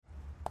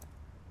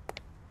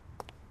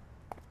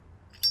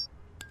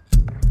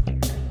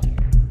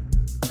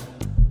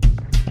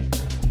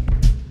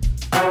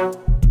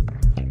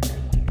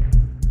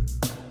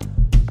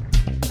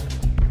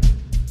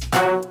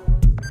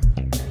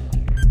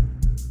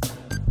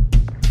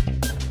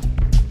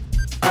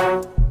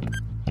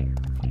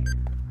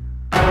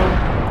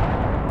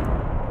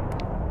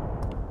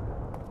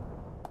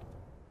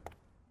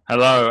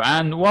Hello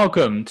and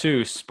welcome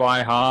to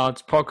Spy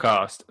Hard's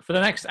podcast. For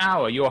the next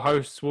hour, your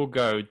hosts will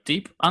go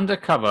deep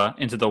undercover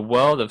into the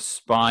world of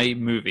spy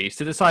movies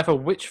to decipher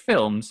which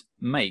films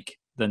make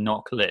the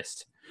knock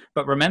list.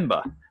 But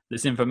remember,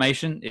 this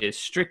information is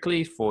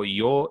strictly for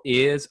your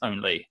ears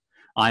only.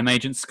 I'm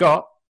Agent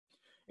Scott.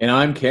 And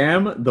I'm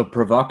Cam, the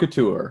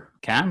provocateur.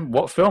 Cam,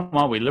 what film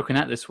are we looking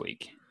at this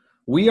week?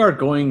 We are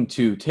going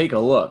to take a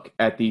look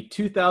at the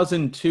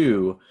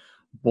 2002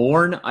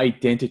 Bourne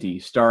Identity,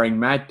 starring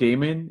Matt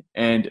Damon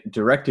and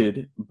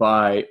directed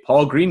by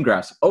Paul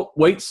Greengrass. Oh,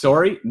 wait,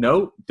 sorry.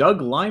 No, Doug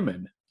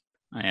Liman.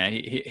 Oh, yeah,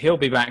 he'll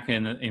be back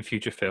in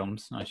future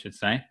films, I should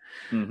say.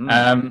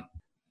 Mm-hmm.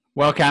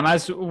 Well, Cam,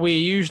 as we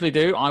usually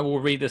do, I will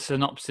read the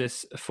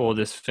synopsis for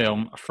this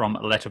film from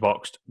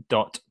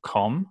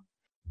letterboxd.com.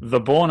 The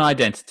Bourne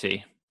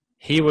Identity.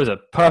 He was a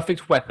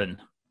perfect weapon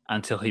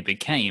until he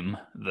became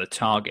the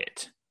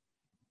target.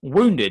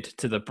 Wounded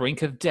to the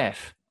brink of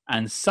death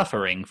and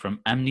suffering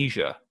from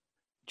amnesia,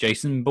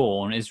 Jason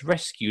Bourne is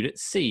rescued at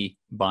sea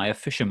by a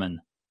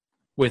fisherman.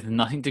 With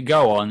nothing to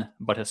go on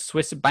but a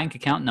Swiss bank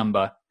account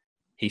number,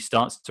 he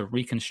starts to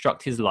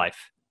reconstruct his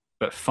life,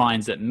 but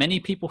finds that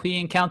many people he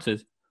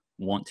encounters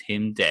want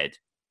him dead.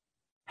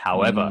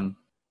 However,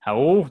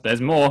 there's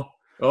more.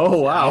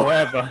 Oh, wow.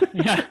 However,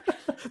 yeah.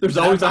 There's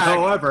always a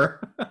however.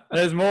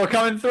 There's more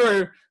coming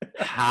through.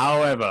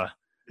 However,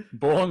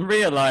 Bourne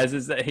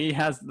realizes that he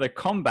has the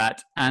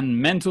combat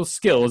and mental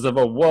skills of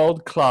a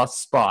world-class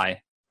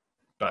spy.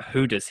 But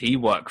who does he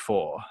work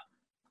for?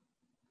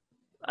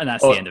 And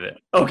that's the end of it.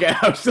 Okay,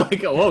 I was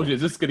like, oh, is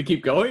this going to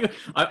keep going?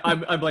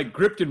 I'm like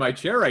gripped in my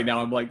chair right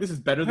now. I'm like, this is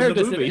better than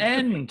the movie. Where does it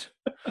end?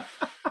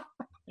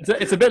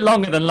 It's a bit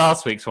longer than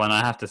last week's one, I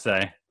have to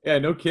say. Yeah,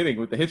 no kidding.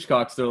 With the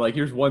Hitchcocks, they're like,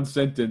 here's one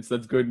sentence.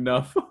 That's good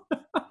enough.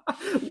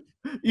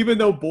 Even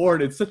though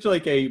Bourne, it's such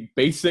like a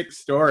basic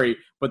story,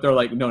 but they're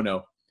like,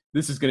 no.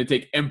 This is going to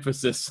take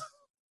emphasis.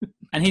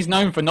 And he's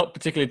known for not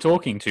particularly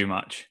talking too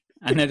much.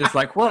 And they're just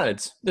like,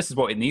 words. This is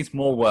what it needs,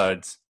 more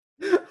words.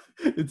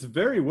 It's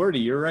very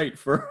wordy, you're right,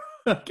 for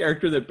a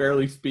character that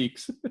barely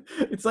speaks.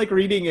 It's like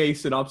reading a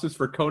synopsis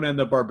for Conan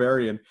the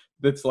Barbarian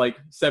that's like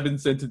 7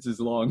 sentences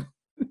long.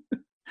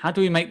 How do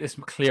we make this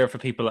clear for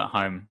people at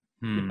home?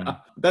 Yeah,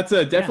 that's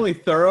definitely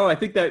thorough. I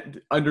think that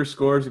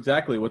underscores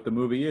exactly what the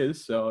movie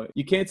is. So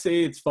you can't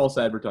say it's false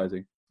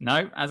advertising.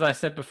 No, as I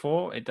said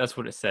before, it does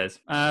what it says.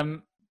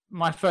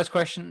 My first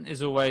question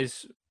is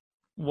always,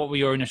 what were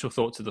your initial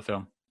thoughts of the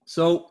film?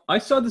 So I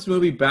saw this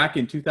movie back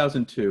in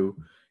 2002.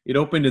 It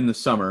opened in the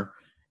summer.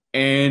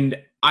 And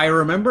I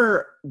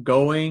remember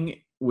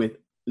going with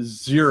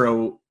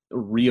zero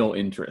real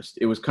interest.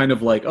 It was kind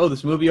of like, oh,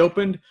 this movie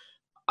opened.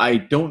 I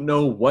don't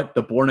know what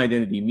the Bourne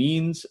Identity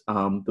means.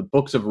 The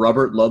books of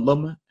Robert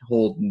Ludlum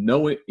hold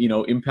no,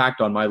 impact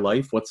on my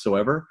life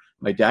whatsoever.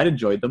 My dad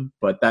enjoyed them,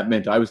 but that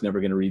meant I was never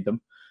going to read them.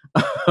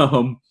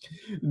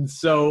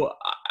 So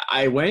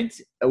I went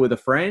with a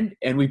friend,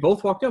 and we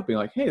both walked out being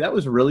like, hey, that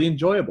was really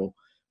enjoyable.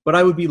 But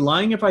I would be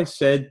lying if I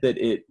said that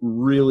it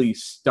really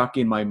stuck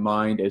in my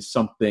mind as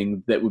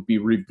something that would be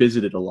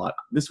revisited a lot.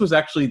 This was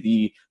actually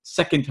the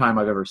second time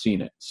I've ever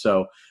seen it.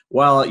 So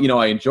while,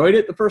 I enjoyed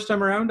it the first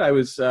time around, I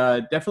was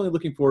definitely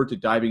looking forward to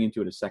diving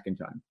into it a second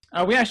time.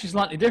 We actually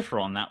slightly differ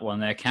on that one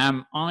there,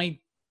 Cam. I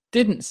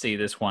didn't see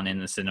this one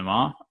in the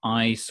cinema.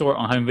 I saw it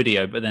on home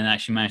video, but then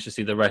actually managed to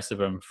see the rest of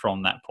them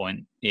from that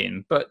point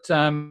in. But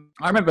I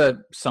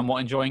remember somewhat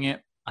enjoying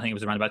it. I think it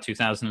was around about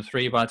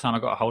 2003 by the time I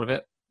got a hold of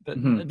it. But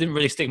it didn't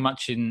really stick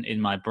much in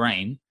my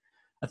brain.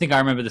 I think I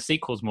remember the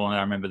sequels more than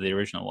I remember the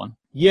original one.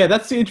 Yeah,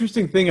 that's the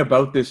interesting thing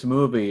about this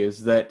movie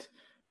is that,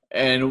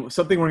 and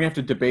something we're going to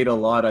have to debate a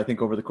lot, I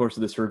think, over the course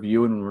of this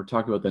review and when we're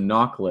talking about the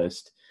knock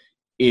list,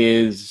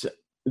 is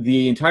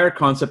the entire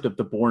concept of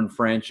the Bourne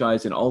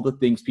franchise and all the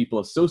things people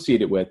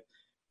associate it with.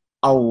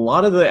 A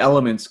lot of the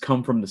elements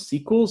come from the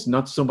sequels,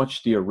 not so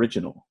much the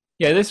original.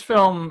 Yeah, this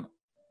film,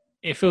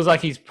 it feels like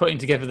he's putting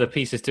together the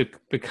pieces to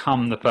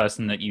become the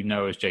person that you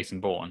know as Jason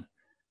Bourne.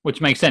 Which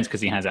makes sense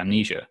because he has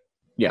amnesia.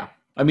 Yeah.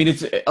 I mean,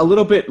 it's a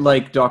little bit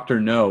like Dr.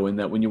 No in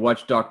that when you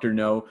watch Dr.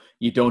 No,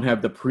 you don't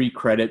have the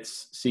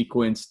pre-credits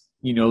sequence.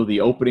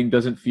 The opening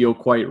doesn't feel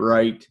quite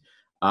right.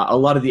 A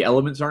lot of the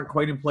elements aren't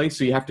quite in place,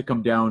 so you have to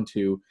come down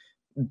to,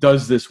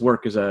 does this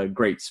work as a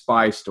great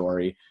spy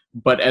story?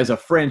 But as a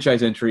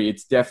franchise entry,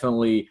 it's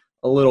definitely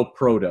a little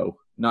proto,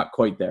 not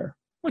quite there.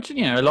 Which,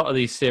 a lot of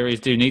these series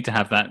do need to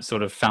have that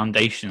sort of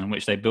foundation on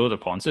which they build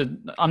upon. So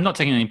I'm not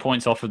taking any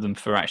points off of them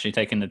for actually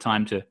taking the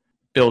time to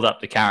build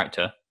up the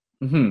character.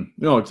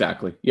 No,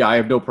 exactly. Yeah, I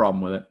have no problem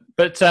with it.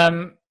 But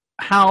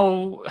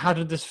how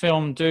did this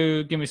film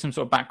do? Give me some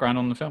sort of background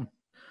on the film.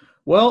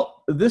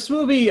 Well, this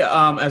movie,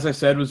 as I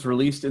said, was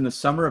released in the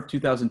summer of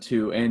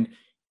 2002, and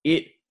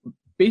it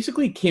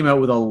basically came out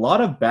with a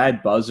lot of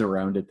bad buzz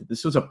around it. That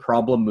this was a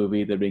problem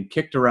movie that had been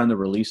kicked around the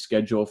release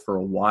schedule for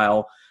a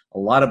while. A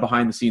lot of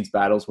behind-the-scenes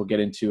battles we'll get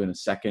into in a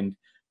second.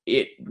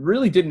 It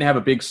really didn't have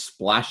a big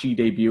splashy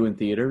debut in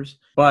theaters,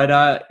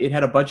 but it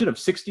had a budget of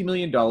 $60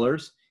 million.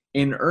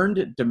 and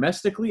earned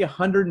domestically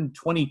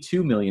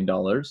 $122 million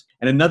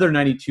and another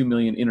 $92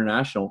 million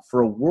international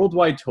for a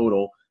worldwide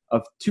total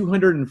of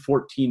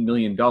 $214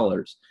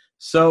 million.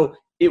 So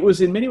it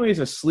was in many ways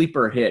a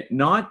sleeper hit,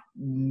 not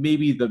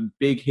maybe the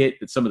big hit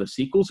that some of the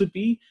sequels would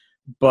be,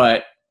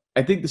 but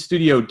I think the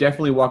studio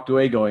definitely walked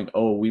away going,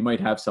 oh, we might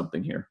have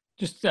something here.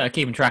 Just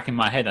keeping track in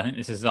my head, I think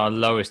this is our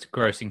lowest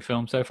grossing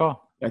film so far.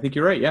 I think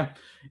you're right, yeah.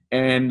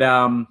 And,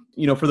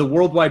 for the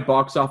worldwide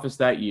box office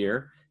that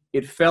year,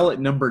 it fell at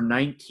number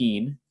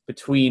 19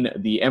 between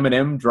the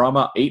Eminem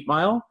drama 8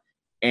 Mile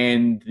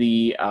and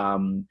the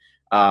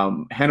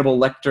Hannibal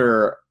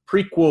Lecter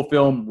prequel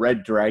film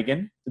Red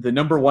Dragon. The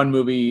number 1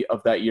 movie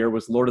of that year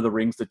was Lord of the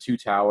Rings, The Two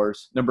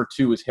Towers. Number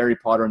 2 was Harry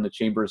Potter and the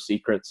Chamber of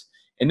Secrets.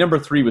 And number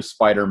 3 was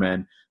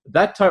Spider-Man.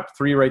 That top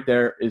 3 right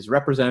there is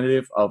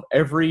representative of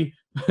every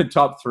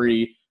top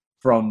 3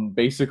 from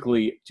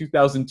basically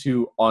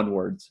 2002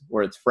 onwards,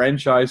 where it's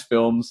franchise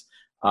films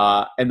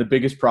and the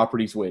biggest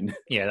properties win.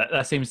 Yeah,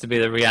 that seems to be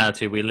the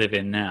reality we live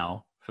in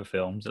now, for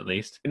films at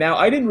least. Now,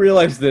 I didn't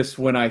realize this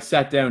when I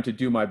sat down to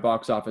do my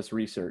box office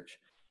research,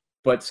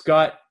 but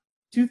Scott,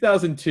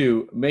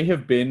 2002 may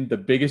have been the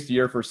biggest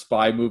year for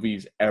spy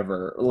movies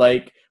ever.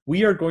 Like,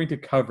 we are going to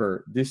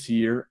cover this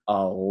year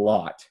a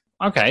lot.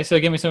 Okay, so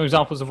give me some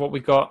examples of what we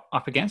got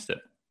up against it.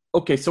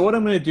 Okay, so what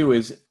I'm going to do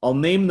is I'll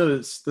name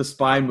the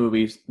spy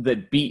movies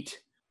that beat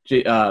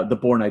The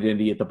Bourne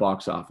Identity at the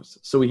box office.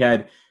 So we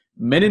had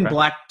Men in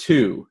Black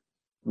 2.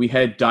 We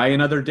had Die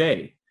Another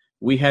Day.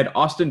 We had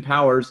Austin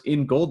Powers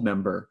in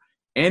Goldmember.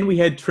 And we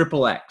had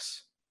Triple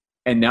X.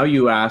 And now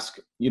you ask,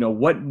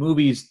 what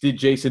movies did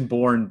Jason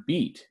Bourne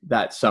beat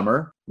that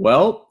summer?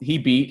 Well, he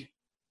beat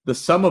The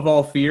Sum of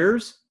All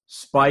Fears,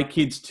 Spy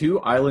Kids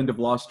 2, Island of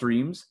Lost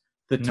Dreams,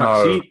 The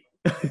Tuxedo.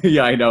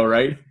 Yeah, I know,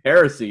 right?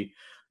 Heresy.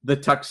 The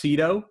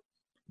Tuxedo,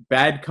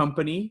 Bad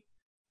Company,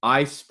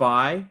 I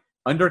Spy,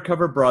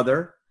 Undercover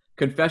Brother,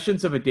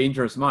 Confessions of a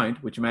Dangerous Mind,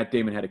 which Matt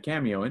Damon had a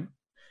cameo in,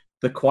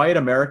 The Quiet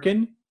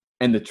American,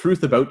 and The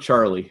Truth About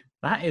Charlie.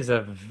 That is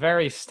a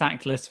very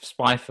stacked list of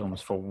spy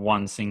films for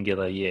one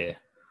singular year.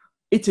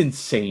 It's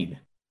insane.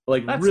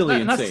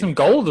 Really insane. That's some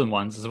golden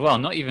ones as well,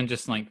 not even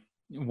just like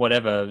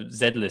whatever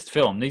Z-list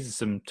film. These are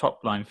some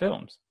top-line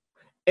films.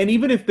 And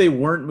even if they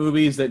weren't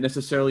movies that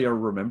necessarily are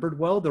remembered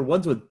well, they're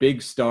ones with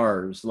big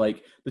stars.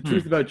 Like The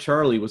Truth About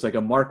Charlie was like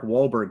a Mark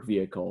Wahlberg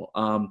vehicle.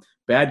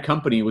 Bad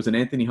Company was an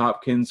Anthony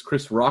Hopkins,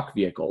 Chris Rock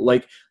vehicle.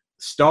 Like,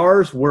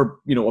 stars were,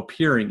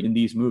 appearing in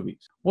these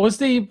movies. Was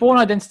the Bourne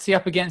Identity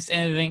up against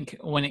anything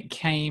when it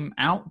came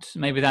out?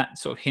 Maybe that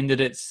sort of hindered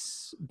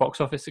its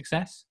box office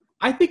success?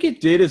 I think it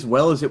did as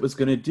well as it was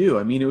going to do.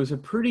 I mean, it was a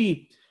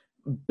pretty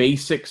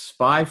basic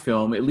spy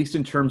film, at least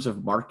in terms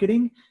of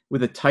marketing,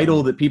 with a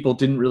title that people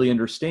didn't really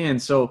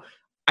understand. So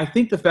I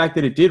think the fact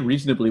that it did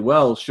reasonably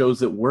well shows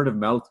that word of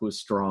mouth was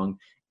strong.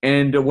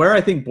 And where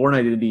I think Bourne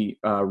Identity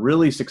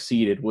really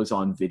succeeded was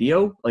on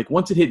video. Like,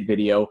 once it hit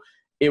video,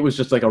 it was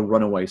just like a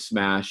runaway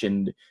smash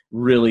and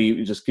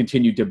really just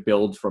continued to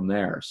build from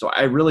there. So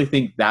I really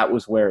think that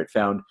was where it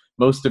found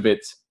most of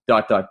its ...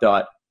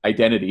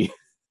 identity.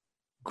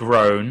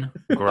 Grown.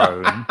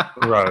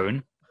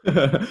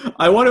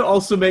 I want to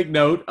also make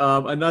note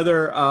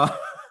another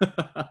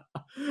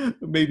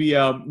maybe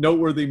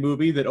noteworthy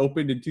movie that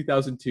opened in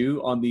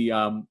 2002 on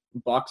the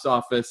box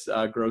office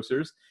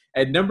grossers.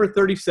 At number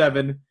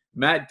 37,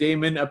 Matt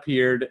Damon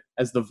appeared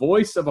as the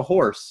voice of a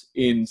horse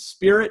in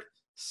Spirit,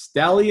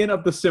 Stallion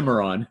of the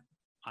Cimarron.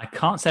 I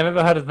can't say I've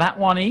ever heard of that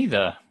one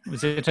either.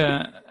 Was it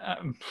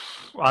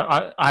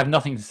I have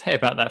nothing to say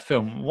about that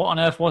film. What on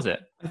earth was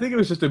it? I think it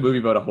was just a movie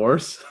about a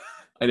horse.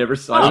 I never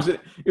saw it.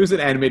 It was an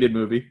animated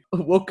movie.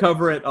 We'll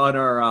cover it on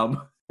our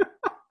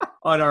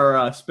on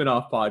our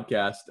spin-off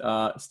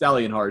podcast,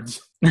 Stallion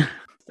Hards.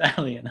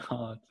 Stallion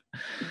Hards.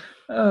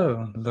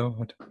 Oh,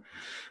 Lord.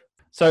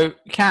 So,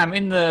 Cam,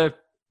 in the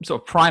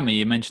sort of primer,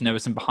 you mentioned there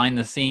was some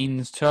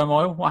behind-the-scenes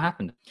turmoil. What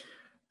happened?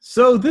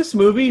 So this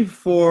movie,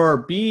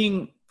 for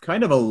being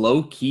kind of a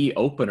low-key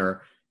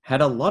opener,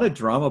 had a lot of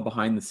drama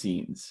behind the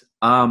scenes.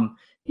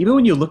 Even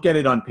when you look at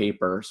it on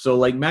paper. So,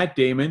 like, Matt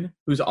Damon,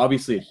 who's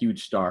obviously a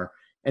huge star,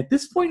 at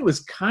this point was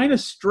kind of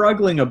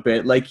struggling a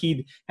bit. Like,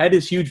 he'd had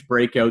his huge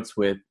breakouts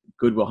with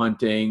Good Will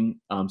Hunting,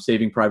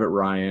 Saving Private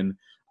Ryan,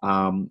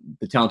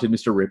 The Talented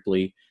Mr.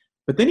 Ripley.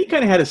 But then he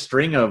kind of had a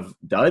string of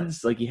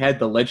duds. Like, he had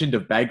The Legend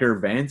of Bagger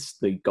Vance,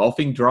 the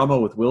golfing drama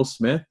with Will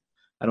Smith.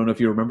 I don't know if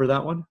you remember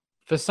that one.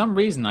 For some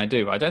reason, I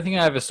do. I don't think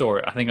I ever saw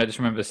it. I think I just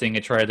remember seeing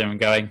a trailer and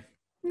going,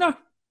 no.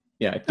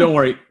 Yeah, don't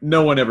worry.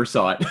 No one ever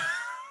saw it.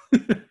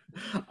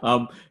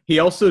 He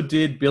also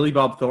did Billy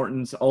Bob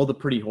Thornton's All the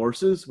Pretty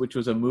Horses, which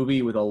was a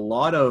movie with a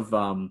lot of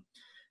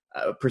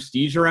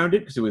prestige around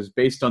it because it was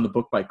based on the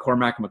book by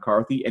Cormac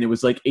McCarthy, and it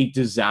was like a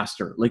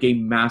disaster, like a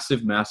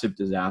massive, massive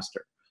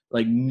disaster.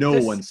 Like, no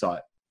one saw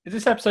it. Is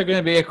this episode going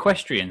to be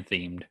equestrian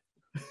themed?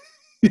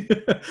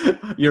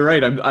 You're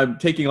right. I'm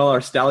taking all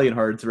our Stallion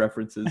Hards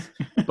references,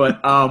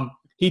 but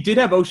he did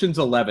have Ocean's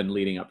 11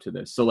 leading up to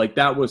this, so like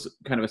that was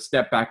kind of a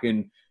step back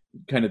in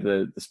kind of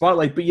the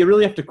spotlight. But you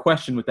really have to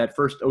question with that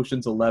first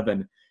Ocean's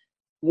 11,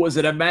 was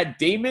it a Matt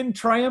Damon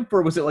triumph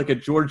or was it like a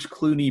George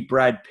Clooney,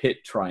 Brad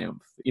Pitt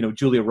triumph?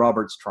 Julia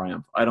Roberts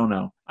triumph. I don't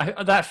know.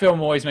 That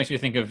film always makes me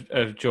think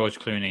of George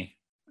Clooney,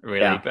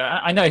 really. Yeah. But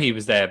I know he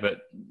was there, but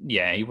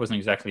yeah, he wasn't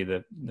exactly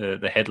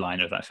the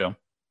headliner of that film.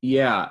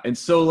 Yeah, and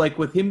so like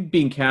with him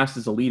being cast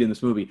as a lead in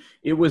this movie,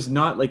 it was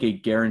not like a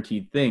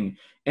guaranteed thing.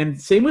 And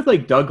same with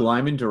like Doug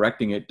Liman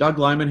directing it. Doug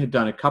Liman had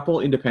done a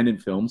couple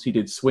independent films. He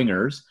did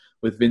Swingers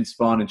with Vince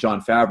Vaughn and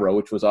Jon Favreau,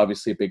 which was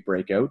obviously a big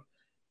breakout.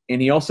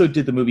 And he also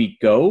did the movie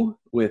Go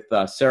with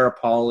Sarah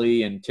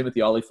Polley and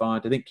Timothy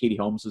Olyphant. I think Katie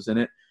Holmes was in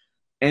it.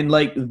 And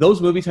like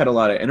those movies had a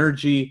lot of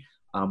energy.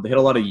 They had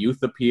a lot of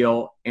youth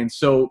appeal. And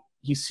so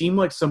he seemed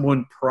like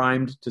someone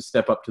primed to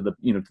step up to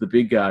the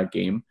big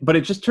game. But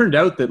it just turned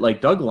out that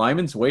like Doug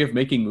Liman's way of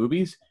making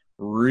movies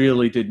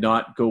really did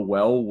not go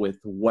well with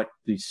what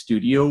the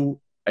studio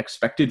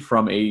expected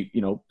from a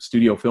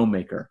studio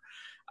filmmaker.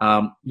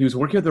 He was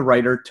working with the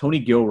writer Tony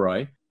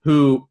Gilroy,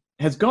 who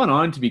has gone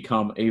on to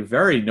become a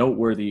very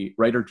noteworthy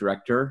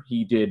writer-director.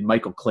 He did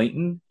Michael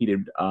Clayton. He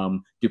did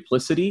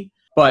Duplicity.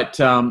 But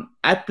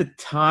at the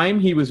time,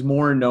 he was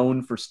more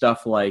known for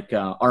stuff like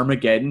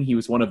Armageddon. He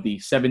was one of the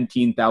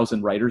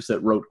 17,000 writers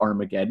that wrote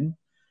Armageddon.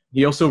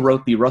 He also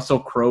wrote the Russell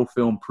Crowe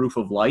film Proof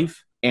of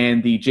Life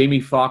and the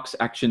Jamie Foxx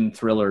action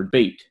thriller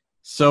Bait.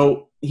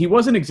 So he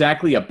wasn't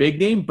exactly a big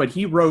name, but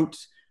he wrote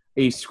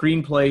a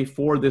screenplay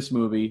for this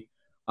movie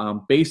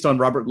based on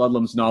Robert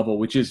Ludlum's novel,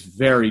 which is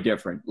very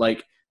different.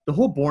 Like, the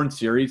whole Bourne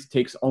series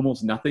takes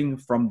almost nothing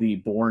from the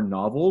Bourne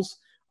novels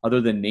other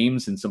than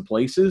names in some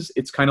places.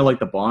 It's kind of like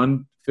the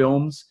Bond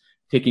films,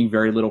 taking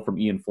very little from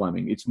Ian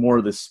Fleming. It's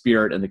more the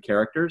spirit and the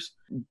characters.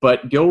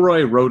 But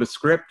Gilroy wrote a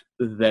script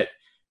that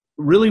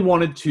really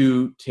wanted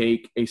to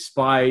take a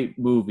spy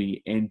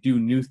movie and do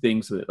new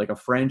things with it, like a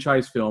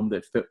franchise film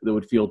that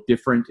would feel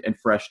different and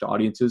fresh to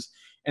audiences.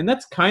 And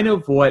that's kind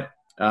of what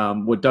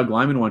Doug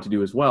Liman wanted to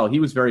do as well. He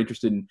was very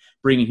interested in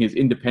bringing his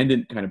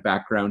independent kind of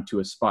background to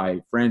a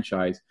spy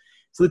franchise.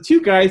 So the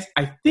two guys,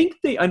 I think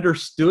they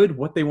understood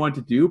what they wanted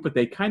to do, but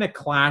they kind of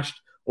clashed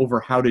over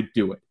how to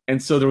do it.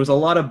 And so there was a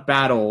lot of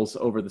battles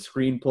over the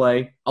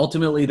screenplay.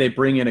 Ultimately, they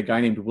bring in a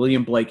guy named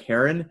William Blake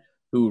Herron,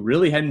 who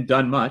really hadn't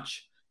done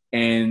much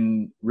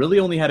and really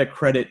only had a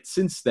credit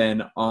since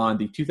then on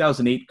the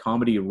 2008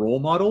 comedy Role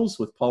Models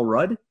with Paul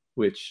Rudd,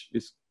 which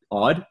is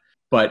odd.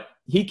 But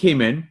he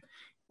came in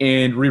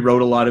and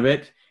rewrote a lot of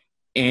it.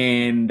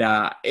 And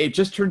it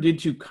just turned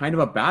into kind of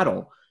a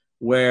battle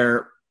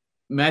where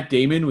Matt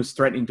Damon was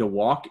threatening to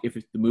walk if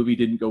the movie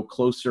didn't go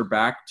closer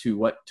back to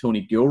what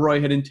Tony Gilroy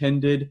had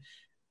intended.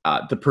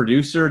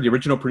 The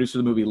original producer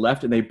of the movie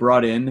left, and they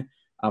brought in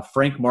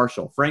Frank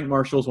Marshall. Frank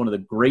Marshall is one of the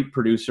great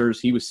producers.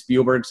 He was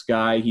Spielberg's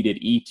guy. He did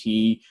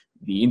E.T.,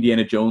 the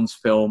Indiana Jones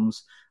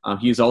films.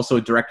 He is also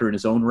a director in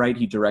his own right.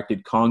 He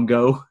directed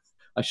Congo.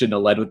 I shouldn't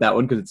have led with that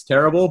one because it's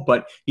terrible,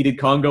 but he did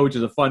Congo, which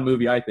is a fun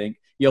movie, I think.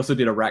 He also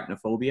did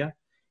Arachnophobia.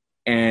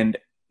 And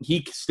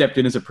he stepped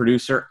in as a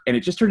producer, and it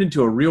just turned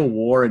into a real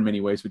war in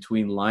many ways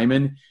between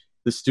Liman,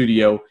 the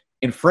studio,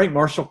 and Frank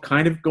Marshall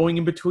kind of going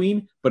in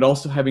between, but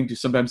also having to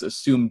sometimes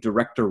assume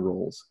director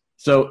roles.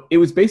 So it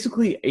was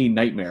basically a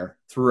nightmare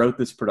throughout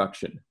this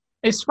production.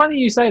 It's funny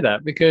you say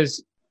that,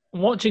 because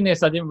watching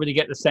this, I didn't really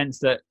get the sense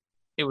that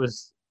it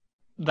was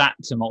that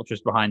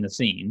tumultuous behind the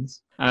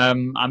scenes. I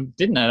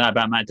didn't know that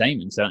about Matt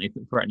Damon, certainly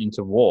threatening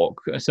to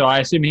walk. So I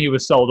assume he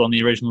was sold on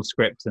the original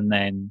script, and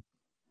then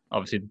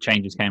obviously the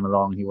changes came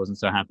along. He wasn't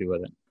so happy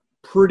with it.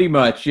 Pretty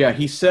much, yeah.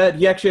 He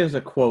actually has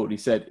a quote. He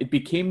said, "It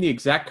became the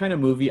exact kind of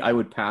movie I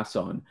would pass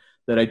on,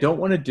 that I don't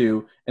want to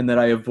do, and that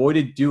I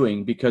avoided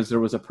doing because there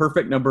was a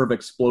perfect number of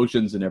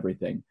explosions and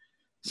everything."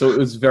 So it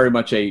was very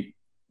much a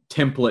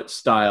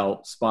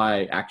template-style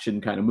spy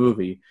action kind of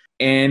movie.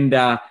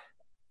 And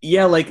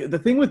yeah, like the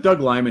thing with Doug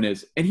Liman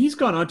is, and he's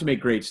gone on to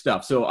make great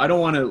stuff. So I don't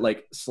want to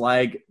like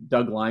slag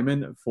Doug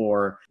Liman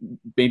for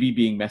maybe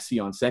being messy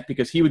on set,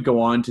 because he would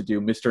go on to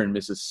do Mr. and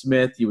Mrs.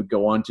 Smith. He would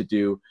go on to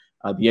do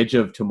The Edge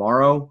of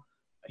Tomorrow.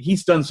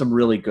 He's done some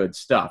really good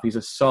stuff. He's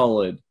a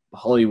solid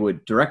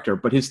Hollywood director,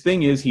 but his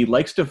thing is he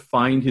likes to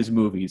find his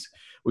movies,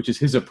 which is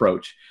his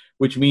approach,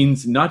 which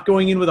means not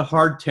going in with a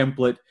hard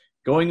template,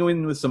 going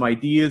in with some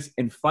ideas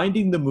and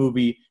finding the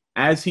movie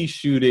as he's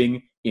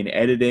shooting, in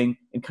editing,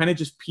 and kind of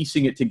just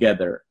piecing it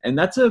together. And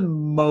that's a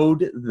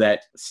mode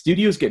that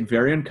studios get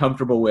very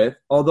uncomfortable with,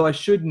 although I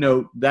should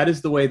note that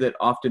is the way that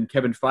often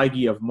Kevin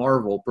Feige of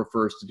Marvel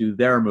prefers to do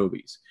their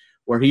movies,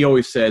 where he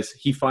always says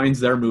he finds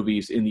their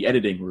movies in the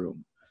editing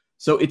room.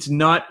 So it's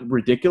not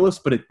ridiculous,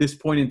 but at this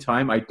point in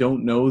time, I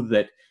don't know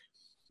that,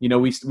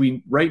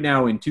 we right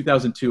now in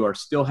 2002 are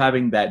still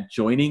having that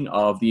joining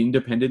of the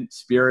independent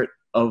spirit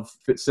of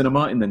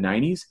cinema in the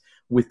 90s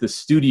with the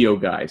studio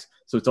guys.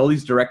 So it's all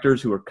these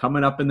directors who are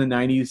coming up in the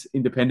 90s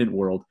independent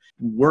world,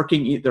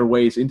 working their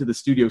ways into the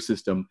studio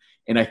system.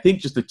 And I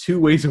think just the two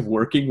ways of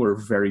working were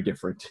very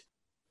different.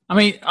 I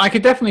mean, I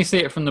could definitely see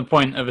it from the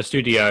point of a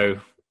studio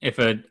if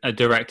a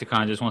director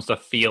kind of just wants to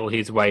feel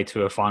his way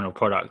to a final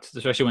product,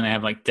 especially when they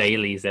have like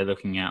dailies they're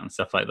looking at and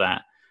stuff like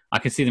that. I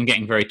can see them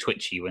getting very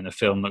twitchy when the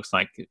film looks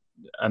like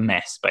a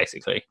mess,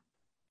 basically.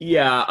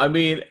 Yeah, I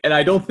mean, and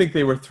I don't think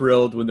they were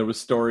thrilled when there was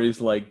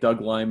stories like Doug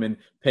Liman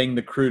paying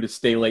the crew to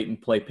stay late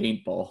and play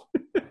paintball.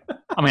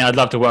 I mean, I'd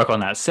love to work on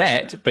that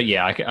set, but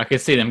yeah, I could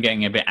see them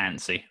getting a bit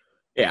antsy.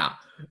 Yeah.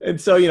 And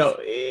so,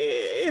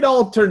 it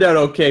all turned out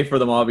okay for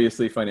them,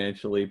 obviously,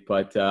 financially,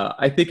 but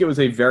I think it was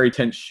a very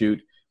tense shoot.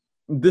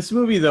 This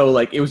movie, though,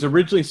 like, it was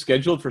originally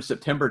scheduled for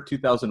September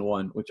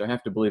 2001, which I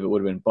have to believe it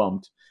would have been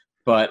bumped.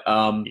 But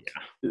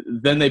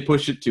then they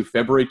pushed it to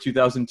February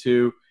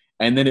 2002,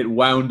 and then it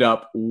wound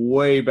up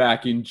way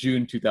back in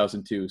June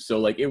 2002. So,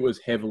 like, it was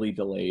heavily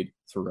delayed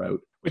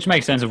throughout. Which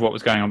makes sense of what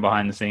was going on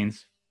behind the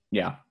scenes.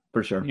 Yeah,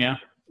 for sure. Yeah.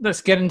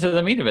 Let's get into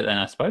the meat of it then,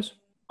 I suppose.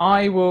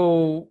 I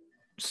will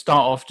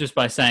start off just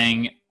by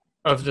saying,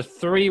 of the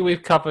three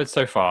we've covered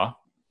so far,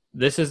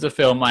 this is the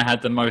film I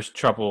had the most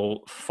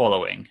trouble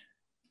following.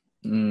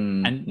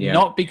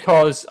 Not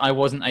because I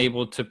wasn't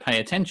able to pay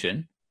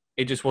attention,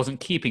 it just wasn't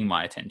keeping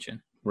my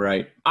attention.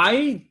 Right.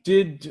 I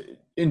did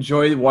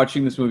enjoy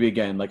watching this movie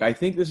again. Like, I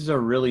think this is a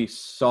really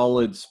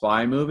solid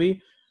spy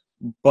movie,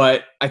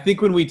 but I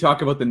think when we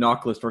talk about the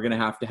knock list, we're going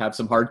to have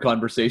some hard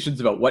conversations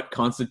about what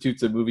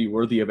constitutes a movie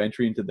worthy of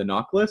entry into the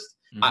knock list.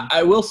 Mm-hmm.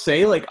 I will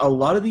say, like, a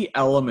lot of the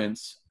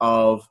elements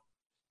of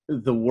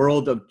the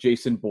world of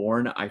Jason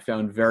Bourne I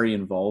found very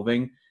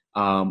involving.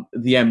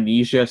 The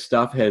amnesia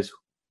stuff has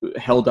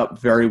held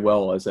up very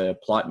well as a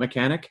plot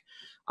mechanic.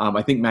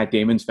 I think Matt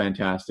Damon's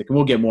fantastic, and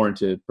we'll get more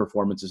into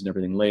performances and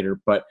everything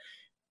later. But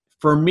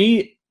for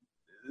me,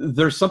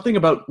 there's something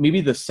about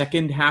maybe the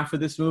second half of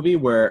this movie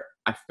where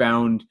I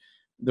found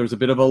there's a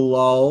bit of a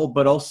lull,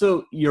 but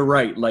also you're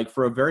right. Like,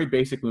 for a very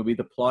basic movie,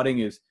 the plotting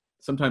is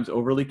sometimes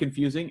overly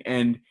confusing.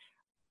 And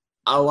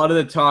a lot of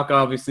the talk,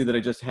 obviously, that I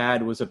just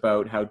had was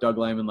about how Doug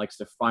Liman likes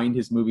to find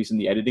his movies in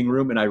the editing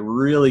room. And I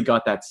really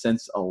got that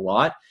sense a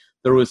lot.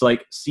 There was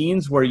like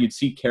scenes where you'd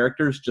see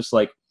characters just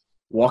like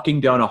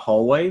walking down a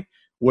hallway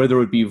where there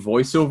would be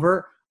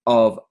voiceover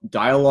of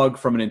dialogue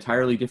from an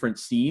entirely different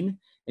scene.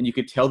 And you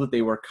could tell that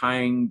they were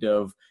kind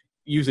of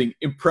using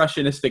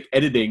impressionistic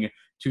editing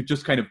to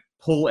just kind of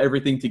pull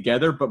everything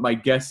together. But my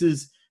guess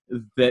is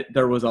that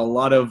there was a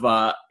lot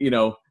of,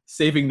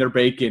 saving their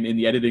bacon in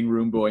the editing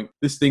room going,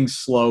 this thing's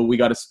slow, we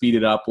got to speed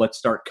it up, let's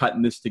start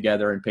cutting this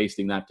together and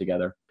pasting that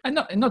together. And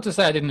not to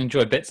say I didn't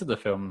enjoy bits of the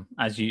film,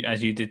 as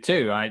you did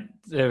too.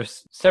 There were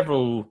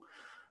several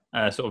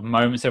sort of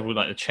moments, several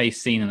like the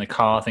chase scene in the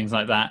car, things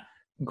like that.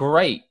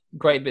 Great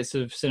bits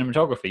of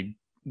cinematography.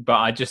 But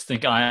I just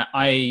think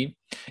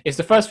it's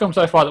the first film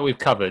so far that we've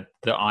covered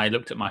that I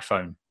looked at my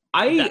phone.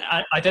 I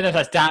don't know if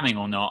that's damning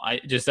or not.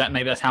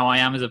 Maybe that's how I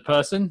am as a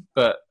person,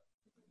 but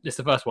it's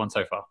the first one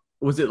so far.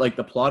 Was it like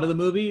the plot of the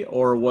movie,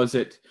 or was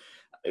it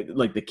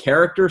like the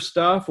character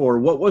stuff, or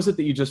what was it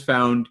that you just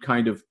found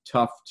kind of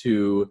tough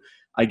to,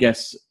 I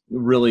guess,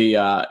 really,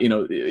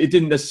 it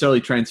didn't necessarily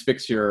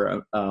transfix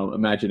your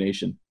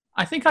imagination?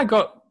 I think I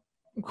got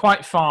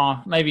quite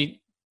far.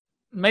 Maybe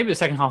the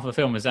second half of the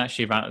film was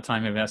actually about the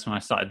time. Maybe that's when I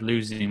started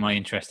losing my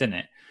interest in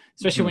it,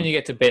 especially when you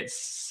get to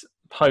bits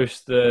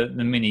post the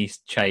mini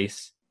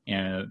chase.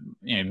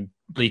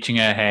 Bleaching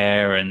her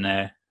hair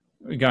and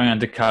going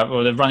undercover,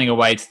 or they're running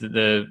away to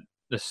the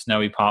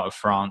snowy part of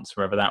France,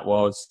 wherever that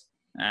was,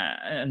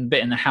 and a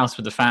bit in the house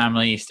with the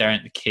family, staring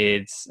at the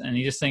kids, and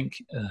you just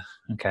think,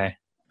 okay,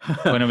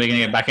 when are we going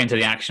to get back into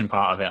the action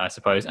part of it, I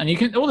suppose?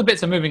 And all the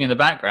bits are moving in the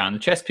background. The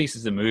chess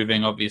pieces are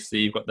moving,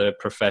 obviously. You've got the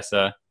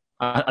professor.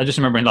 I just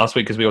remember last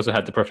week, because we also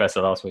had the professor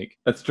last week.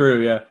 That's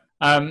true, yeah.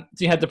 So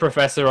you had the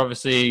professor,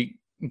 obviously,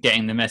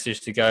 getting the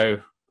message to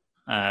go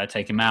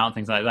take him out,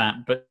 things like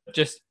that. But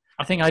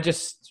I think I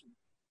just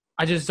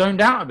zoned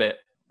out a bit.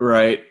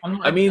 Right.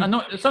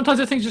 Sometimes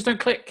the things just don't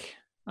click.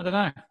 I don't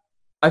know.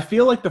 I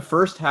feel like the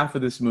first half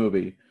of this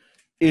movie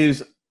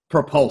is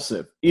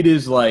propulsive. It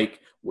is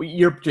like,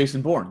 you're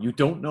Jason Bourne. You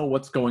don't know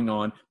what's going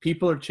on.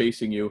 People are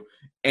chasing you.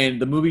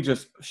 And the movie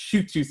just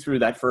shoots you through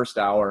that first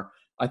hour,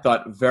 I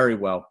thought, very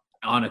well.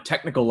 On a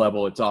technical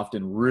level, it's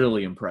often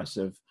really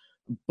impressive.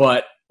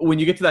 But when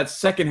you get to that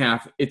second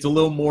half, it's a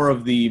little more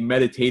of the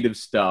meditative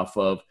stuff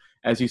of,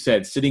 as you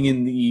said, sitting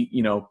in the,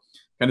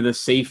 kind of the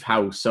safe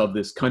house of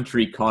this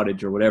country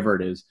cottage or whatever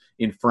it is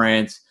in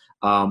France.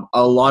 A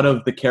lot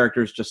of the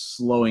characters just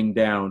slowing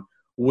down,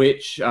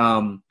 which,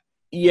 I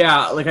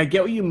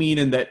get what you mean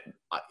in that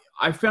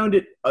I found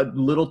it a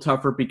little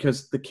tougher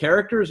because the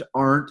characters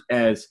aren't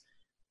as,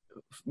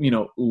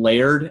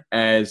 layered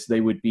as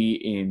they would be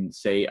in,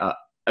 say,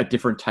 a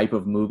different type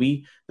of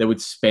movie that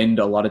would spend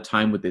a lot of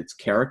time with its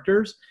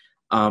characters.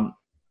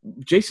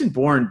 Jason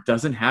Bourne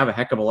doesn't have a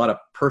heck of a lot of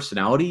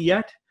personality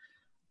yet.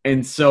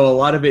 And so a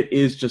lot of it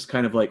is just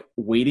kind of like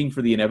waiting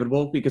for the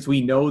inevitable, because we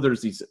know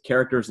there's these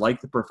characters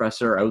like the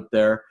professor out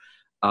there.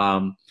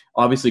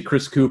 Obviously,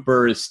 Chris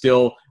Cooper is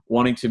still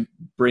wanting to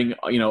bring,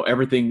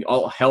 everything,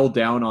 all hell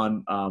down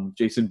on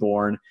Jason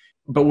Bourne.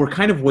 But we're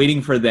kind of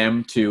waiting for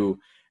them to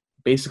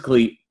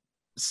basically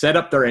set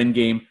up their end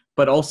game,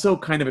 but also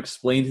kind of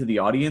explain to the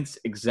audience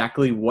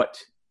exactly what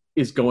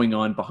is going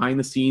on behind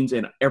the scenes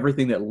and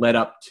everything that led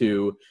up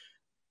to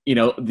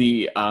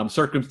the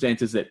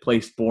circumstances that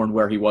placed Bourne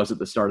where he was at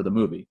the start of the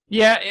movie.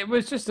 Yeah, it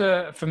was just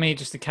for me,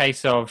 just a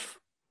case of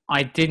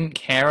I didn't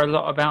care a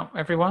lot about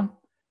everyone.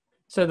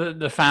 So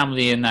the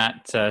family in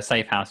that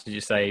safe house, did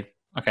you say,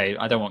 okay,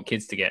 I don't want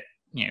kids to get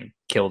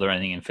killed or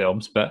anything in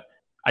films, but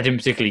I didn't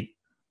particularly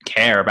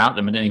care about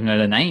them. I didn't even know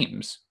their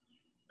names.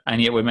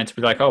 And yet we're meant to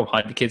be like, oh,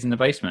 hide the kids in the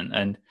basement.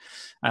 And,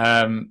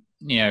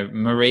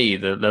 Marie,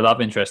 the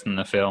love interest in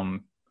the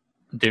film,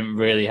 didn't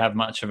really have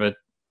much of a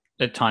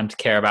time to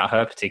care about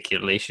her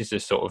particularly. She's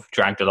just sort of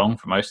dragged along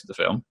for most of the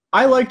film.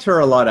 I liked her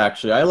a lot,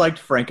 actually. I liked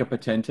Franca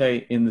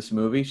Potente in this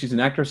movie. She's an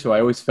actress who I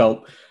always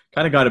felt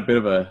kind of got a bit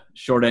of a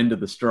short end of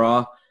the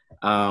straw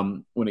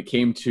when it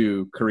came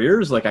to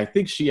careers. Like, I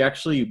think she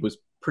actually was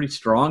pretty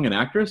strong an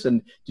actress.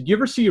 And did you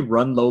ever see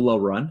Run, Lola,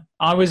 Run?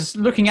 I was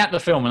looking at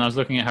the film and I was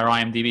looking at her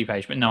IMDb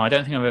page, but no, I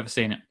don't think I've ever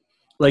seen it.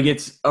 Like,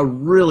 it's a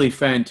really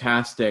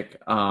fantastic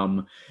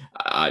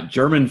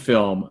German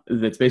film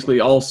that's basically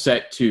all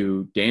set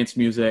to dance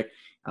music,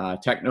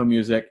 techno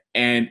music,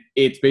 and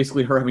it's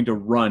basically her having to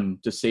run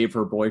to save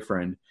her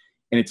boyfriend.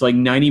 And it's like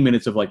 90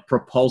 minutes of like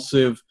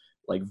propulsive,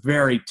 like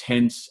very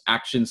tense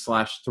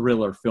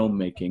action/thriller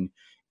filmmaking.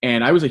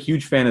 And I was a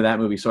huge fan of that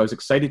movie, so I was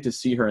excited to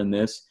see her in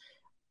this.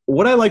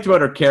 What I liked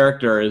about her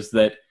character is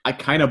that I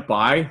kind of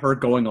buy her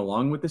going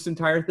along with this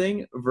entire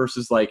thing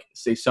versus, like,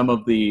 say, some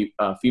of the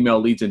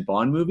female leads in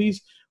Bond movies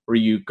where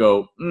you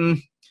go,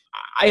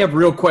 I have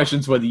real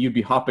questions whether you'd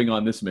be hopping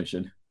on this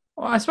mission.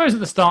 Well, I suppose at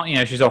the start,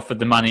 she's offered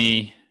the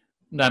money.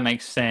 That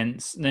makes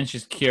sense. And then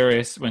she's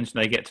curious when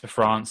they get to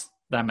France.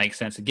 That makes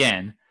sense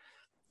again.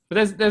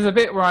 But there's a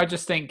bit where I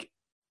just think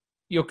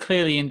you're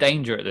clearly in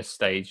danger at this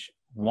stage.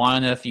 Why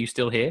on earth are you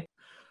still here?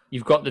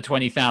 You've got the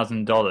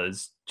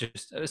 $20,000.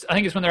 I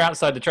think it's when they're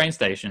outside the train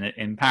station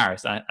in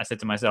Paris. I said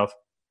to myself,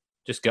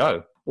 just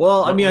go.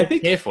 Well, I mean, I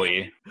think here for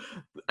you.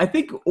 I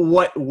think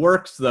what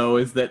works though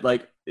is that,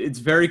 like, it's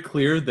very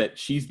clear that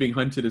she's being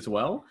hunted as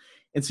well.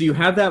 And so you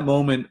have that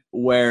moment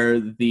where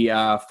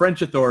the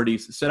French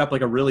authorities set up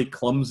like a really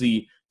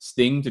clumsy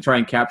sting to try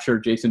and capture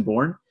Jason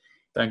Bourne.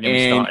 Don't get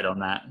me started on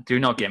that. Do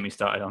not get me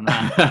started on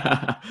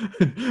that.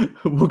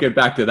 We'll get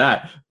back to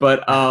that.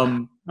 But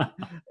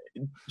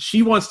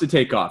she wants to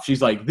take off.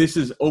 She's like, this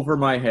is over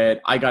my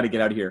head. I got to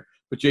get out of here.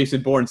 But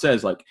Jason Bourne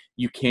says, like,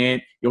 you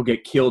can't. You'll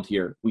get killed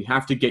here. We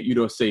have to get you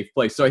to a safe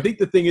place. So I think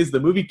the thing is the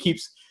movie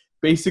keeps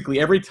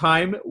basically every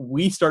time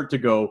we start to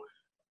go,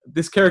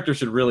 this character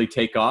should really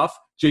take off,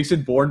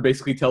 Jason Bourne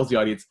basically tells the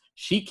audience,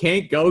 she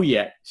can't go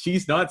yet.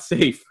 She's not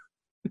safe.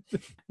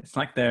 It's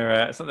like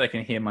it's like they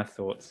can hear my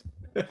thoughts.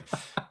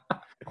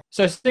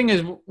 So the thing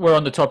is, we're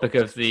on the topic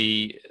of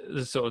the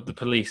sort of the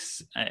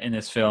police in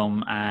this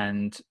film,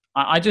 and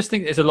I just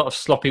think there's a lot of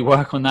sloppy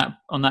work on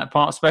that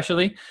part.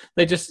 Especially,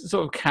 they just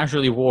sort of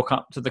casually walk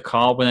up to the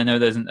car when they know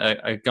there's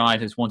a guy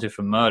who's wanted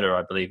for murder,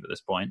 I believe, at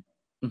this point.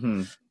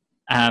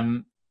 Mm-hmm.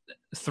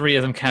 Three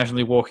of them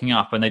casually walking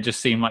up, and they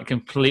just seem like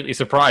completely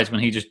surprised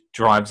when he just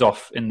drives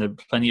off in the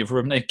plenty of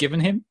room they've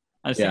given him.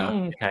 I just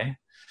think, okay,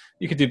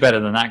 you could do better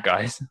than that,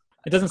 guys.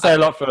 It doesn't say a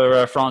lot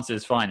for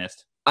France's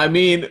finest. I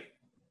mean,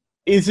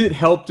 is it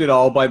helped at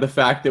all by the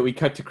fact that we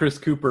cut to Chris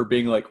Cooper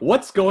being like,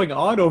 what's going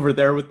on over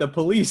there with the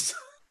police?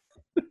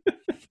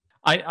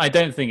 I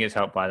don't think it's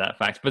helped by that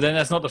fact. But then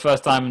that's not the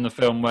first time in the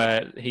film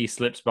where he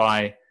slips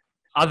by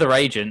other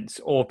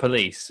agents or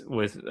police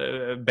with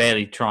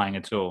barely trying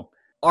at all.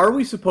 Are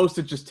we supposed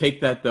to just take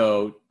that,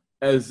 though,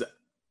 as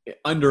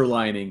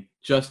underlining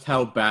just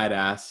how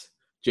badass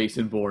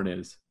Jason Bourne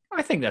is?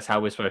 I think that's how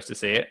we're supposed to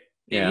see it.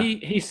 Yeah.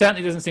 He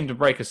certainly doesn't seem to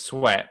break a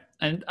sweat.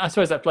 And I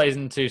suppose that plays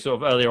into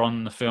sort of earlier on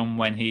in the film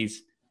when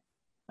he's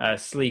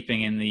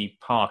sleeping in the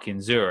park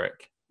in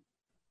Zurich.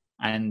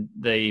 And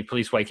the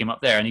police wake him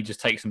up there and he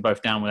just takes them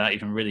both down without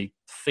even really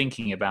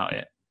thinking about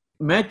it.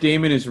 Matt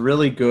Damon is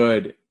really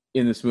good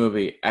in this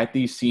movie at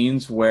these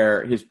scenes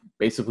where his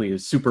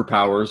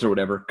superpowers or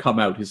whatever come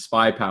out, his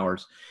spy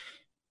powers.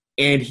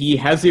 And he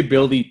has the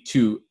ability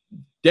to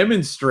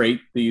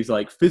demonstrate these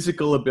like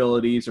physical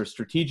abilities or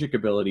strategic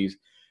abilities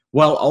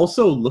while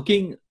also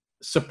looking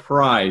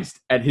surprised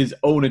at his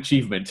own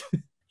achievement.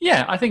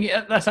 Yeah, I think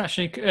that's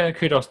actually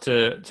kudos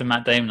to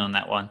Matt Damon on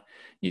that one.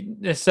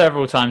 There's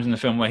several times in the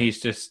film where he's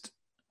just,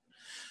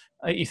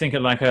 you think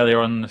of like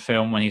earlier on in the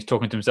film when he's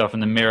talking to himself in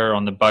the mirror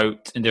on the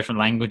boat in different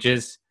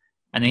languages,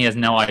 and he has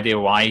no idea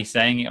why he's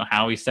saying it or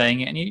how he's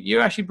saying it, and you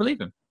actually believe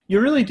him.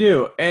 You really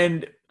do.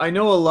 And I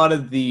know a lot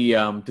of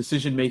the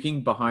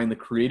decision-making behind the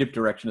creative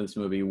direction of this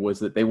movie was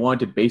that they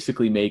wanted to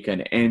basically make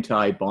an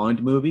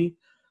anti-Bond movie,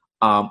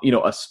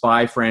 a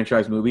spy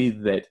franchise movie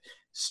that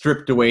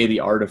stripped away the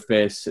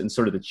artifice and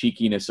sort of the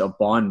cheekiness of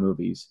Bond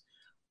movies.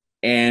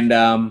 And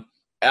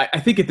I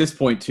think at this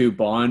point, too,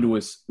 Bond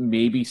was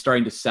maybe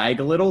starting to sag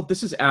a little.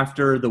 This is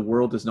after The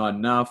World Is Not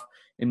Enough,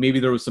 and maybe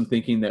there was some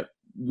thinking that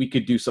we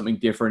could do something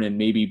different, and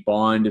maybe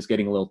Bond is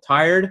getting a little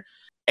tired.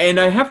 And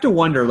I have to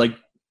wonder, like,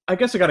 I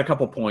guess I got a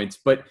couple points,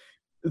 but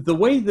the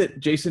way that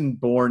Jason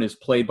Bourne is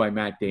played by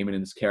Matt Damon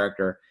in this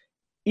character,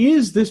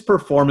 is this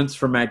performance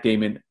from Matt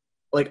Damon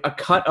like a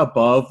cut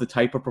above the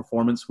type of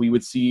performance we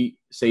would see,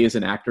 say, as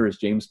an actor as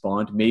James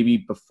Bond, maybe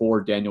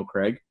before Daniel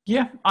Craig?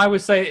 Yeah, I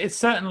would say it's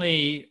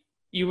certainly.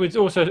 You would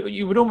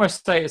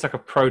almost say it's like a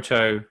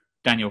proto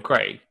Daniel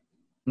Craig,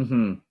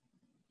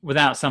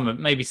 without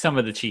maybe some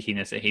of the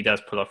cheekiness that he does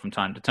pull off from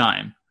time to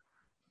time,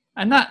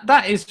 and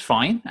that is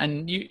fine,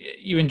 and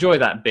you enjoy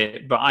that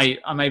bit. But I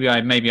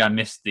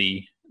missed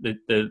the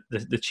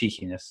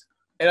cheekiness,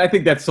 and I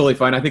think that's totally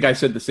fine. I think I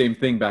said the same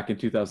thing back in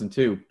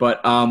 2002,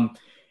 but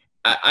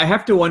I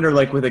have to wonder,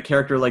 like with a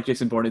character like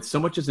Jason Bourne, it's so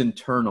much is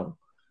internal.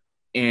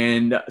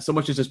 And so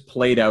much is just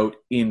played out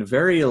in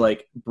very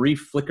like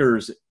brief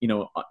flickers,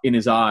 in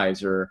his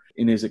eyes or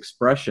in his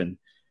expression,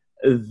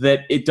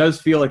 that it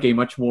does feel like a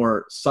much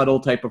more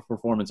subtle type of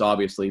performance,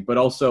 obviously, but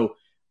also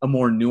a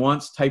more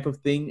nuanced type of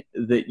thing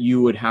that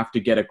you would have to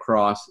get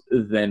across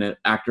than an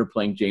actor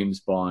playing James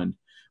Bond.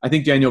 I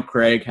think Daniel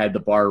Craig had the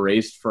bar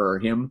raised for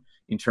him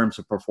in terms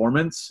of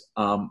performance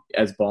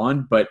as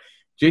Bond, but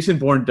Jason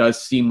Bourne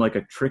does seem like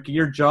a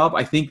trickier job.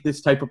 I think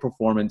this type of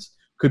performance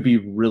could be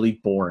really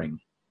boring.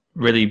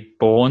 Really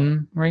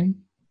boring?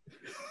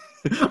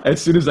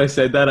 As soon as I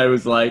said that, I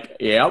was like,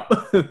 yep,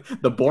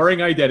 the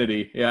boring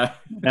identity. Yeah.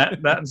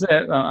 That's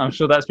it. I'm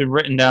sure that's been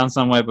written down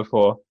somewhere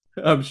before.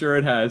 I'm sure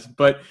it has.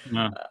 But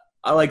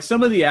I like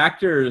some of the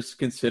actors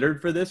considered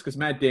for this, because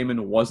Matt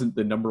Damon wasn't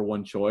the number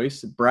one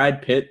choice.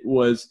 Brad Pitt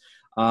was,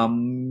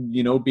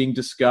 being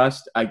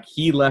discussed.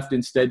 He left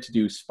instead to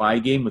do Spy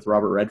Game with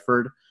Robert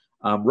Redford.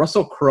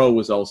 Russell Crowe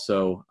was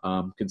also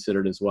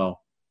considered as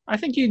well. I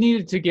think you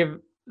needed to give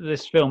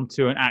this film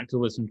to an actor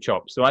with some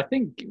chops. So I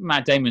think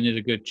Matt Damon is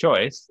a good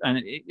choice.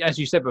 And as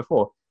you said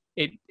before,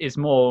 it is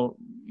more,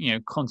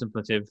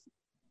 contemplative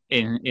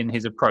in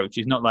his approach.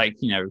 He's not like,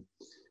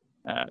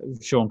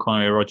 Sean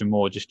Connery or Roger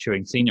Moore just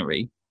chewing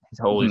scenery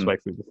his way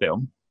through the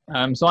film.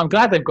 So I'm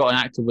glad they've got an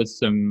actor with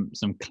some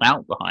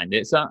clout behind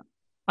it. So,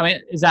 I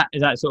mean, is that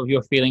sort of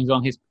your feelings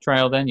on his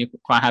portrayal then? You're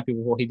quite happy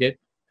with what he did?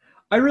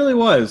 I really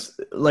was.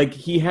 Like,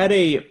 he had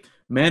a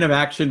man of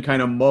action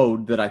kind of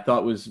mode that I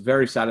thought was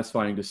very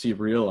satisfying to see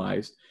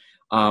realized.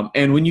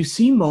 And when you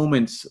see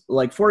moments,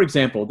 like, for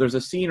example, there's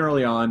a scene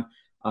early on,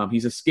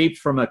 he's escaped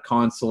from a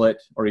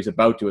consulate, or he's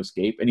about to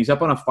escape, and he's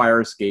up on a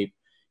fire escape,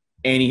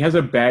 and he has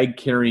a bag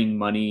carrying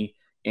money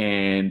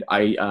and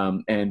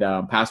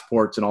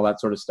passports and all that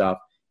sort of stuff,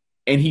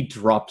 and he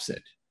drops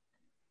it.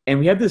 And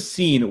we have this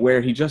scene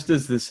where he just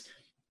does this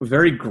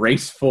very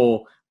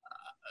graceful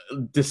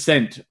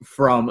descent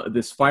from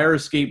this fire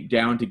escape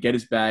down to get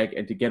his bag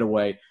and to get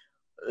away,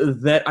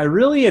 that I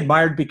really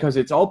admired, because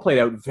it's all played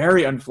out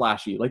very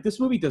unflashy. Like, this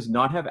movie does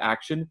not have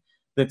action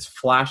that's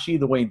flashy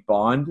the way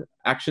Bond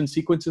action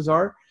sequences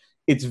are.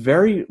 It's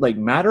very like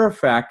matter of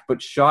fact,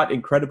 but shot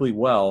incredibly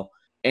well.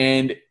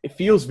 And it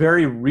feels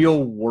very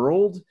real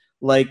world.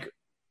 Like,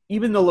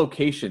 even the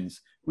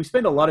locations, we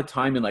spend a lot of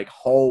time in like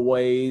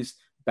hallways,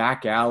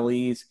 back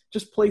alleys,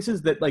 just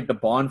places that, like the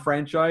Bond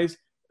franchise,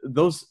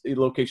 those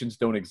locations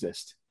don't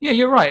exist. Yeah,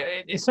 you're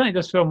right. It certainly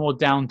does feel more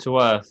down to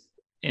earth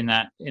in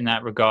that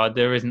regard.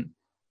 There isn't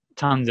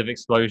tons of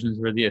explosions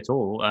really at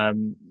all,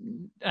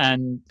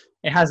 and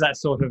it has that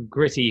sort of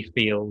gritty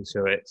feel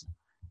to it.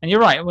 And you're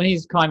right, when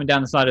he's climbing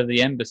down the side of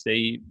the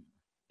embassy,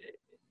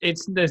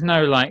 it's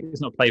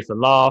not played for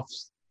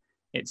laughs.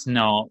 It's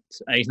not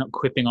he's not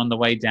quipping on the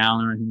way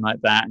down or anything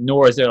like that.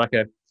 Nor is there like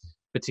a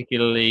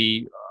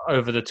particularly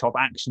over the top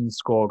action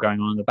score going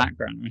on in the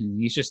background.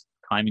 He's just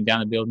climbing down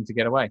the building to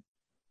get away.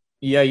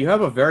 Yeah, you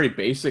have a very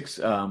basic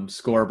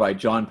score by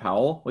John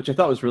Powell, which I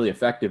thought was really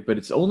effective, but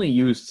it's only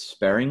used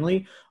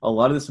sparingly. A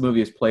lot of this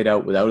movie is played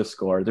out without a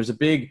score. There's a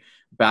big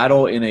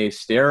battle in a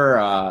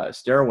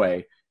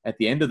stairway at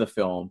the end of the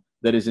film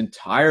that is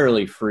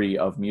entirely free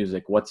of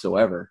music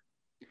whatsoever.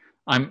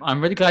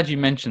 I'm really glad you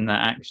mentioned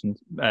that action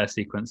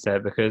sequence there,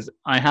 because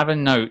I have a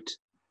note.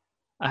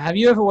 Have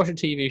you ever watched a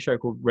TV show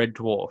called Red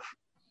Dwarf?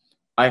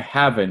 I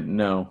haven't,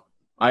 no.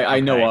 I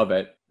know of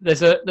it.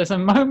 There's a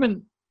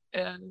moment,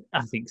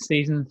 I think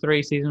season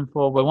 3, season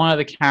 4, where one of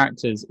the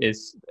characters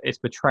is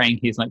portraying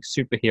his like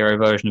superhero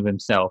version of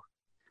himself,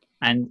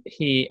 and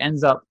he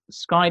ends up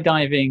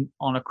skydiving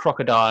on a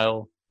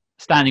crocodile,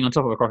 standing on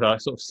top of a crocodile,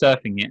 sort of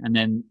surfing it, and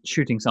then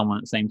shooting someone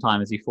at the same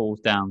time as he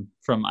falls down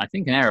from, I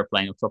think, an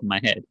aeroplane off the top of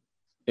my head.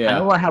 Yeah.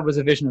 And all I had was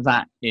a vision of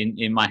that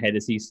in my head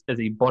as he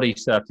body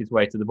surfed his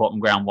way to the bottom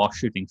ground while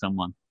shooting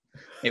someone.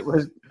 It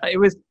was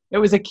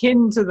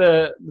akin to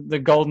the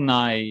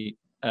GoldenEye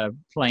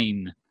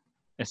plane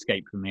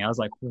escape for me. I was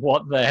like,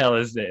 what the hell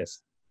is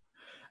this?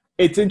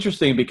 It's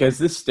interesting because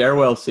this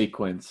stairwell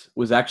sequence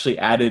was actually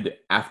added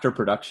after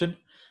production.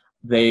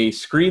 They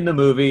screened the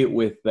movie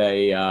with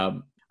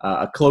a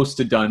close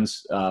to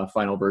done's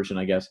final version,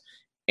 I guess.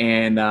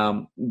 And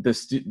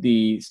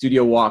the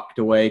studio walked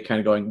away kind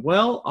of going,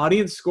 well,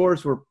 audience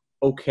scores were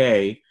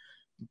okay,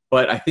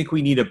 but I think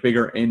we need a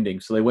bigger ending.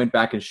 So they went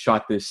back and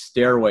shot this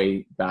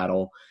stairway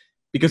battle.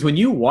 Because when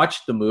you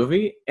watch the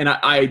movie, and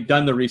I'd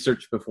done the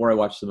research before I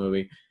watched the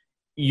movie,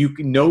 you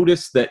can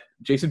notice that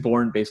Jason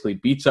Bourne basically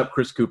beats up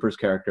Chris Cooper's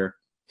character,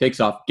 takes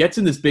off, gets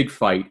in this big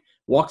fight,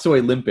 walks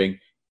away limping,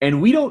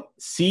 And we don't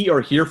see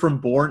or hear from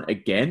Bourne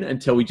again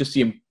until we just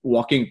see him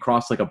walking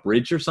across like a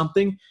bridge or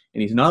something.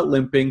 And he's not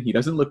limping. He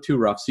doesn't look too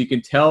rough. So you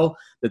can tell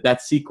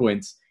that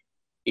sequence,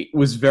 it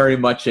was very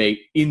much a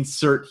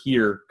insert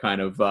here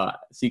kind of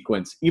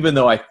sequence, even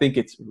though I think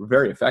it's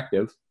very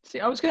effective. See,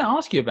 I was going to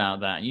ask you about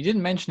that. You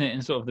didn't mention it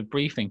in sort of the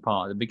briefing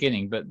part at the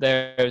beginning, but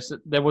there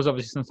was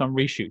obviously some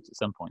reshoots at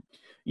some point.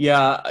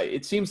 Yeah,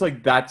 it seems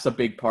like that's a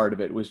big part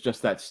of it, was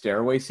just that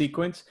stairway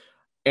sequence.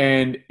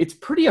 And it's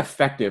pretty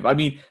effective. I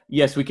mean,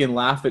 yes, we can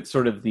laugh at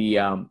sort of the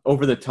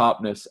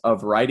over-the-topness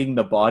of riding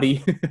the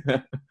body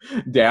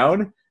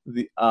down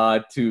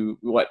to,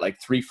 what, like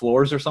 3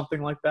 floors or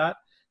something like that?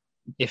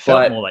 It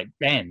felt more like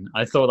Ben.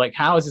 I thought, like,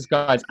 how is this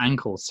guy's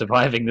ankle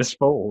surviving this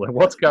fall? Like,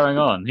 what's going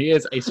on? He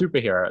is a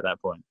superhero at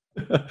that point.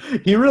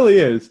 He really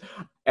is.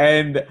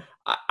 And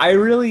I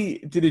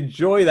really did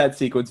enjoy that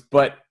sequence,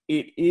 but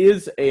it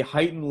is a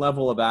heightened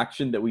level of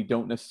action that we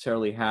don't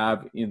necessarily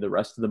have in the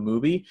rest of the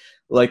movie.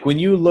 Like, when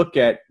you look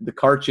at the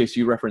car chase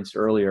you referenced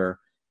earlier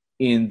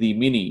in the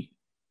Mini,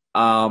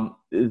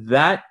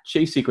 that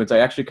chase sequence I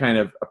actually kind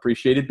of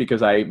appreciated,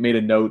 because I made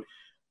a note,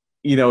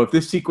 you know, if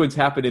this sequence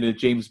happened in a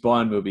James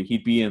Bond movie,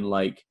 he'd be in,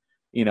 like,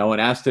 you know, an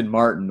Aston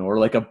Martin or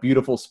like a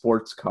beautiful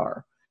sports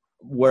car.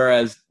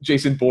 Whereas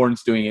Jason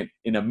Bourne's doing it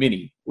in a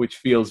Mini, which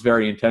feels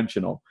very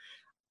intentional.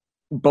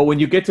 But when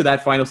you get to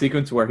that final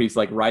sequence where he's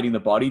like riding the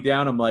body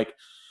down, I'm like,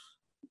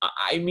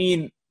 I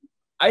mean,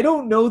 I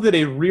don't know that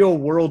a real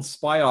world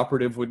spy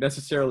operative would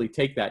necessarily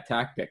take that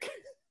tactic.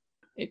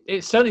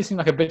 It certainly seemed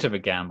like a bit of a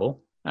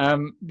gamble.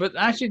 But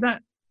actually,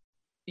 that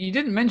you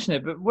didn't mention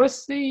it, but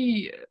was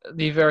the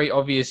very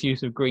obvious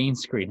use of green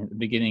screen at the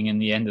beginning and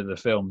the end of the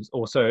films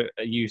also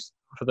a use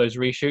for those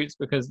reshoots?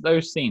 Because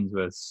those scenes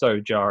were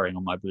so jarring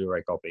on my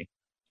Blu-ray copy.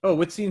 Oh,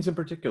 what scenes in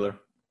particular?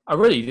 I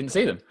really didn't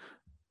see them.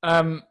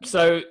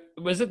 So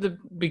was it the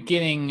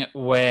beginning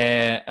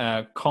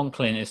where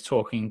Conklin is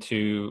talking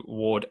to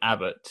Ward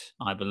Abbott,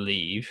 I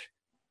believe,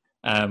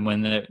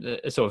 when they're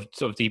sort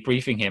of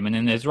debriefing him, and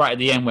then there's right at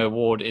the end where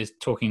Ward is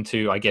talking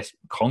to, I guess,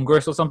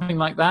 Congress or something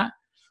like that.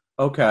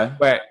 Okay.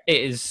 Where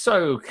it is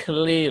so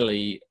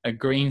clearly a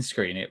green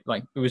screen. It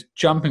was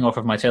jumping off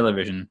of my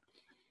television.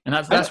 And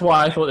that's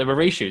why I thought they were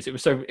reshoots.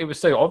 It was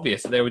so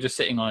obvious that they were just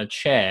sitting on a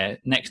chair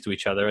next to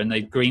each other, and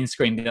they green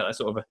screened that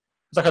sort of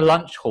it's like a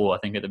lunch hall, I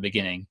think, at the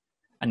beginning,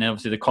 and then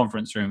obviously the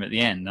conference room at the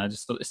end. And I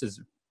just thought, this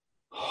is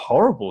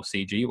horrible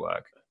CG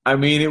work. I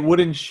mean, it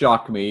wouldn't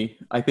shock me.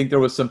 I think there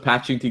was some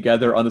patching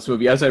together on this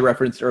movie. As I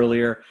referenced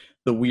earlier,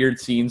 the weird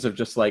scenes of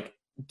just like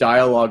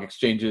dialogue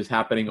exchanges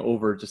happening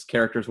over just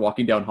characters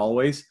walking down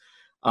hallways.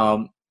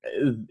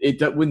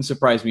 It wouldn't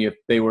surprise me if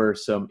they were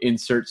some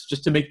inserts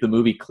just to make the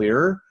movie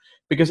clearer.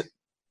 Because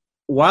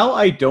while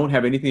I don't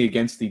have anything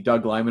against the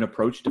Doug Liman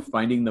approach to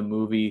finding the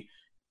movie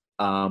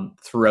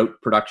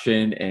throughout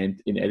production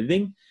and in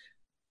editing,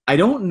 I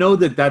don't know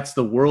that that's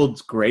the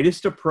world's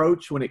greatest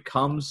approach when it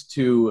comes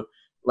to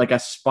like a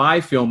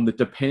spy film that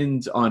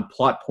depends on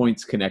plot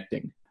points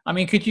connecting. I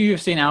mean, could you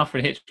have seen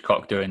Alfred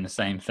Hitchcock doing the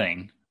same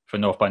thing for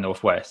North by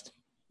Northwest?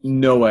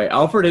 No way.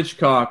 Alfred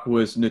Hitchcock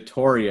was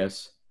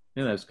notorious.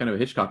 Yeah, that's kind of a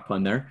Hitchcock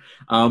pun there.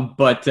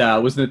 But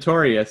was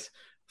notorious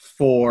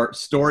for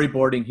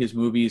storyboarding his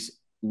movies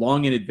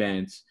long in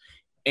advance,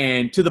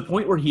 and to the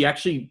point where he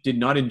actually did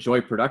not enjoy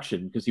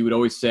production, because he would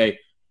always say,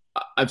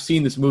 I've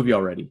seen this movie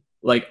already.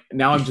 Like,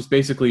 now I'm just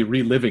basically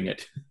reliving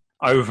it.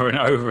 Over and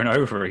over and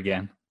over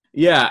again.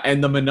 Yeah,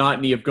 and the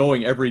monotony of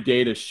going every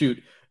day to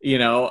shoot, you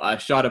know, a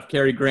shot of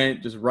Cary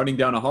Grant just running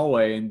down a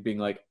hallway and being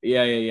like,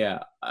 yeah,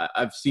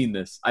 I've seen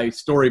this. I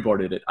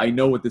storyboarded it. I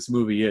know what this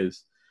movie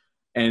is.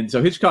 And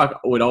so Hitchcock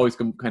would always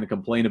kind of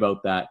complain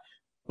about that.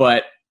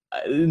 But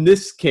in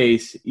this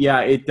case,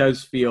 yeah, it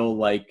does feel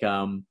like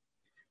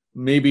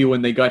maybe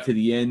when they got to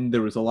the end,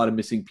 there was a lot of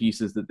missing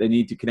pieces that they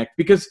need to connect.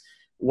 Because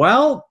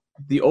while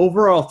the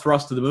overall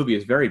thrust of the movie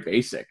is very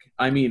basic,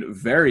 I mean,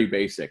 very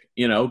basic.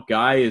 You know,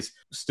 guy is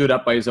stood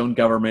up by his own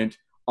government,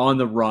 on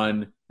the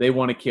run. They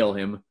want to kill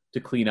him to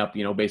clean up,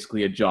 you know,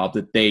 basically a job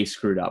that they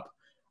screwed up.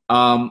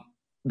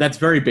 That's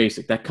very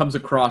basic. That comes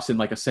across in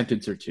like a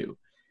sentence or two.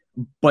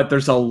 But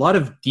there's a lot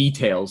of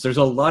details. There's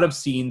a lot of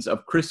scenes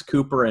of Chris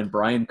Cooper and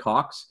Brian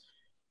Cox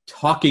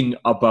talking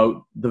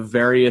about the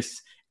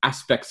various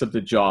aspects of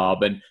the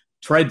job and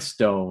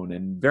Treadstone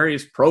and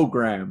various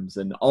programs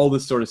and all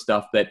this sort of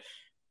stuff that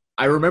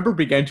I remember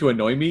began to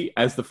annoy me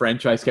as the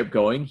franchise kept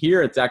going.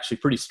 Here, it's actually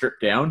pretty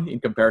stripped down in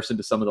comparison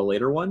to some of the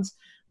later ones.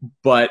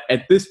 But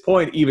at this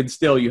point, even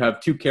still, you have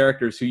two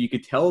characters who you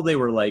could tell they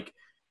were like,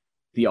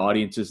 the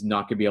audience is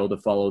not going to be able to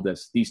follow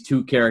this. These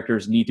two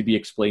characters need to be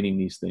explaining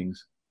these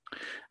things.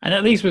 And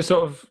at least with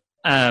sort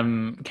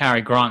of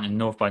Cary Grant in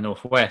North by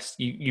Northwest,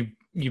 you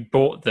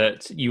bought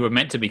that you were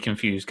meant to be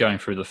confused going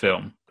through the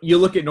film. You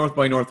look at North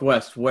by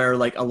Northwest, where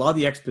like a lot of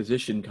the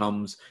exposition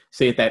comes,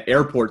 say, at that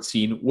airport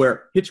scene,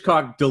 where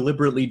Hitchcock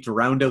deliberately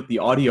drowned out the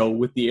audio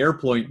with the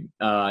airport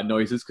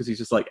noises, because he's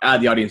just like,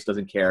 the audience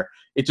doesn't care.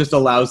 It just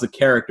allows the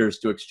characters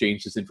to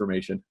exchange this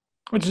information.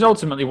 Which is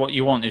ultimately what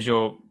you want, is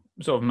your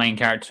sort of main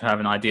character to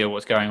have an idea of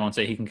what's going on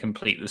so he can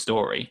complete the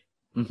story.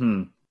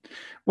 Mm-hmm.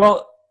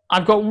 Well,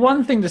 I've got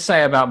one thing to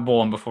say about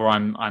Bourne before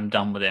I'm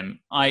done with him.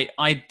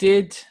 I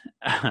did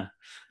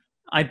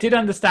I did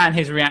understand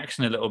his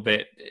reaction a little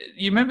bit.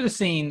 You remember the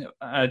scene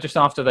just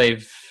after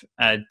they've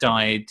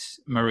dyed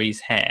Marie's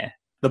hair?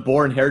 The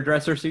Bourne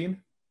hairdresser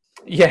scene?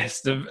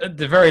 Yes,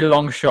 the very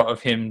long shot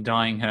of him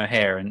dyeing her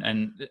hair,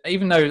 and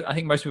even though I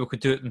think most people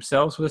could do it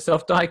themselves with a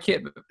self dye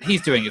kit, but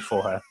he's doing it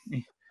for her.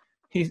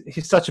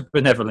 He's such a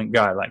benevolent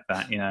guy like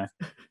that, you know.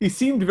 He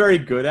seemed very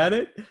good at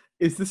it.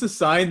 Is this a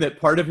sign that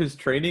part of his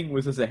training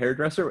was as a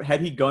hairdresser?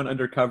 Had he gone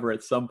undercover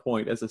at some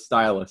point as a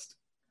stylist?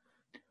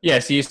 Yeah,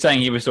 so you're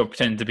saying he was sort of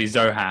pretending to be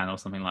Zohan or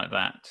something like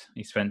that.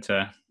 He spent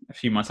a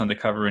few months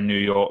undercover in New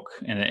York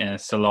in a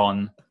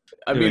salon.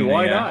 I mean,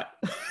 why not?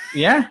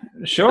 Yeah,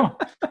 sure.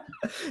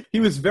 He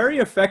was very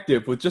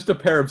effective with just a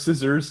pair of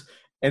scissors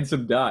and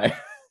some dye.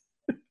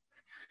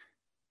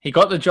 He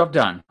got the job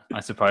done,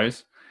 I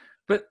suppose.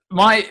 But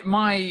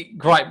my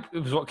gripe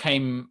was what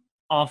came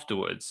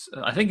afterwards.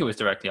 I think it was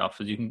directly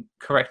afterwards. You can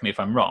correct me if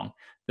I'm wrong.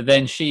 But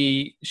then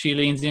she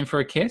leans in for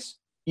a kiss.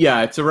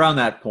 Yeah, it's around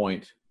that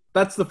point.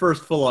 That's the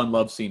first full-on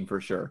love scene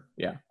for sure.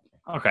 Yeah.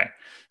 Okay.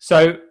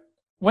 So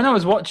when I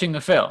was watching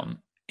the film,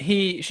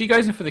 she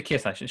goes in for the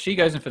kiss, actually. She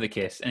goes in for the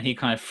kiss, and he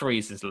kind of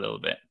freezes a little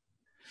bit.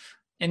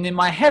 And in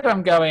my head,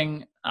 I'm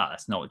going, oh,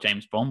 that's not what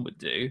James Bond would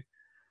do.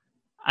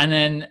 And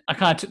then I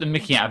kind of took the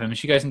mickey out of him, and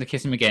she goes in to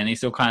kiss him again, and he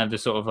still kind of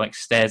just sort of like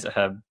stares at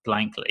her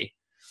blankly.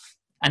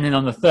 And then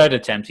on the third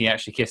attempt, he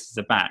actually kisses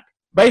her back.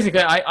 Basically,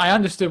 I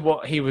understood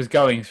what he was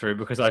going through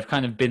because I've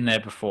kind of been there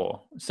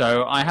before.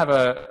 So I have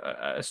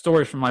a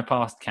story from my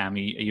past, Cam. Are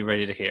you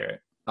ready to hear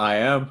it? I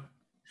am.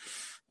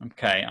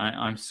 Okay,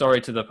 I'm sorry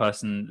to the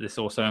person this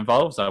also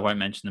involves. I won't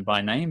mention them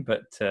by name,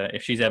 but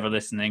if she's ever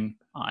listening,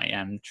 I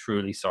am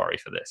truly sorry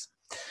for this.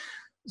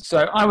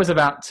 So I was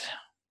about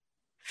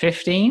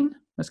 15.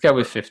 Let's go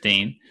with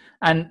 15.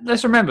 And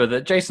let's remember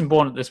that Jason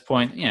Bourne at this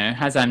point,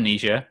 has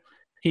amnesia.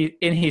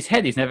 In his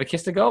head, he's never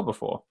kissed a girl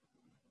before.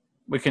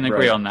 We can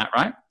agree on that,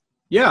 right?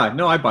 Yeah,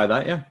 no, I buy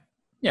that, yeah.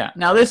 Yeah.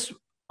 Now,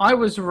 I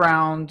was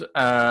around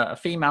a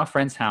female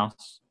friend's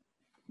house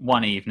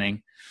one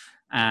evening,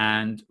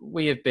 and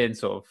we have been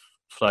sort of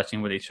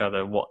flirting with each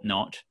other,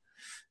 whatnot.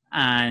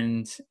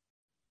 And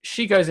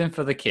she goes in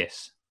for the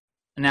kiss.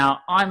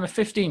 Now, I'm a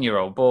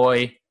 15-year-old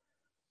boy.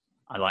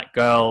 I like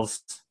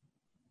girls.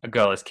 A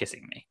girl is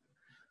kissing me.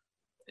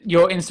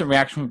 Your instant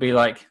reaction would be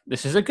like,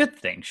 this is a good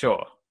thing,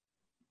 sure.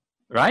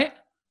 Right?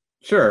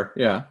 Sure,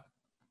 yeah.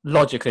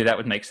 Logically, that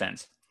would make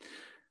sense.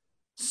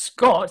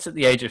 Scott, at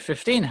the age of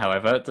 15,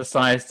 however,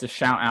 decides to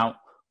shout out,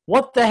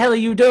 "What the hell are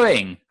you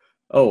doing?"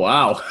 Oh,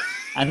 wow.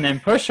 And then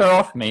push her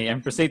off me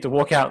and proceed to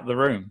walk out of the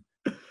room.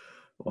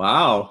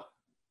 Wow.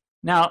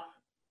 Now,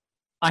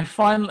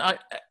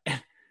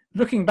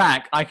 looking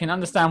back, I can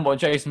understand what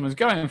Jason was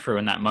going through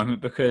in that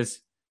moment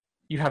because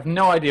you have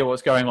no idea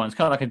what's going on. It's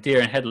kind of like a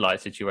deer in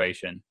headlights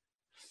situation.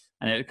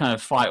 And it kind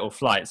of fight or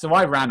flight. So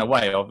I ran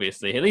away,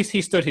 obviously. At least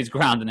he stood his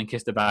ground and then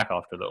kissed her back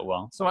after a little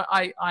while. So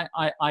I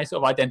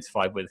sort of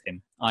identified with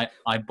him.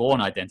 I Bourne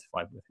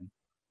identified with him.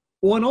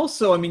 Well, and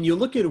also, I mean, you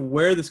look at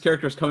where this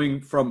character is coming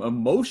from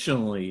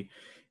emotionally.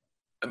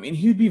 I mean,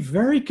 he'd be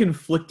very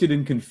conflicted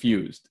and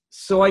confused.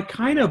 So I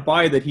kind of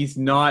buy that he's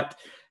not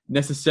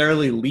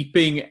necessarily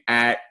leaping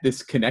at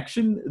this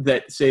connection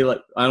that, say,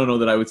 like, I don't know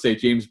that I would say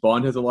James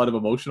Bond has a lot of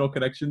emotional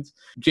connections.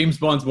 James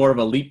Bond's more of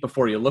a leap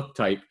before you look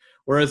type.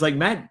 Whereas, like,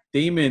 Matt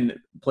Damon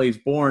plays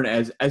Bourne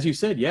as you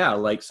said, yeah,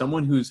 like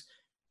someone who's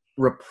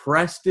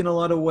repressed in a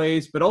lot of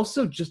ways, but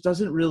also just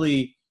doesn't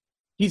really,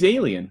 he's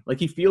alien. Like,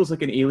 he feels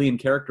like an alien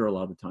character a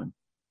lot of the time.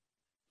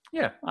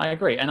 Yeah, I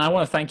agree. And I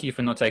want to thank you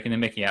for not taking the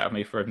mickey out of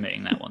me for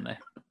admitting that one there.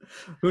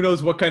 Who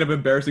knows what kind of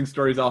embarrassing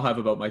stories I'll have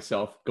about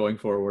myself going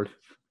forward.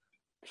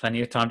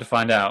 Plenty of time to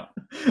find out.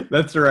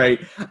 That's right.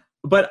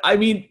 But, I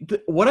mean,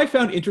 what I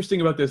found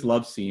interesting about this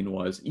love scene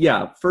was,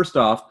 yeah, first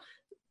off,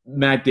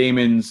 Matt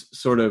Damon's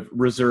sort of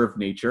reserved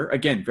nature.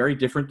 Again, very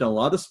different than a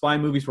lot of the spy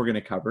movies we're going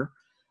to cover.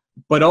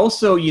 But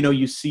also,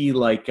 you see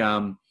like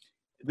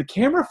the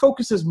camera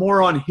focuses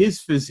more on his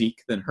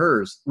physique than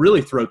hers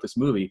really throughout this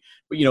movie.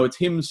 But, it's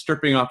him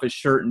stripping off his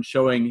shirt and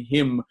showing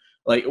him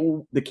like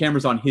the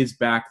camera's on his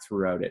back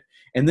throughout it.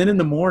 And then in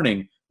the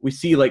morning, we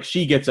see like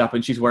she gets up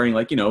and she's wearing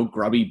like,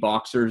 grubby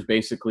boxers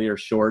basically or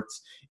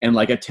shorts and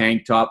like a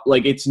tank top.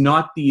 Like it's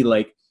not the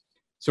like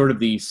sort of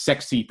the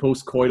sexy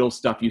post-coital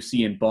stuff you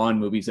see in Bond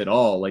movies at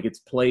all. Like it's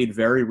played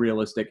very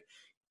realistic,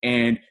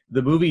 and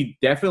the movie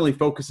definitely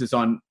focuses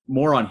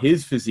more on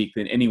his physique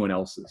than anyone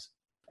else's.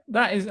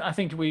 That is, I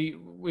think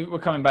we're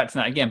coming back to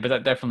that again, but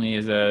that definitely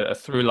is a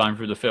through line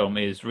through the film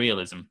is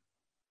realism.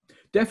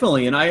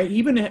 Definitely, and I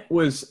even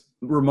was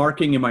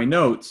remarking in my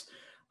notes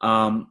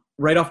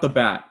right off the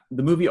bat,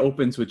 the movie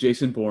opens with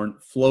Jason Bourne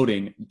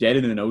floating dead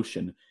in an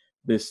ocean.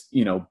 This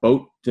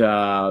boat,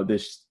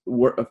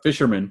 a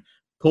fisherman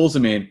pulls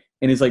him in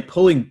and is like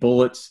pulling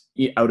bullets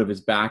out of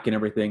his back and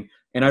everything.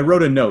 And I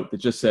wrote a note that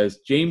just says,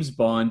 James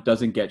Bond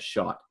doesn't get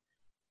shot.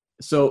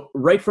 So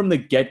right from the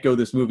get-go,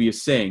 this movie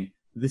is saying,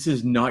 this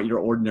is not your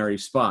ordinary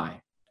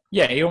spy.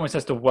 Yeah, he almost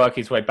has to work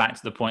his way back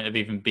to the point of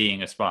even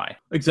being a spy.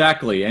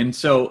 Exactly. And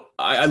so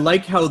I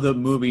like how the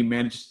movie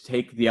managed to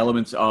take the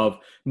elements of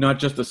not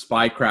just the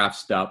spycraft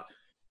stuff,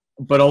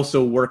 but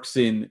also works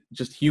in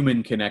just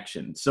human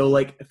connection. So,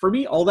 like, for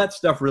me, all that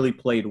stuff really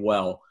played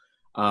well.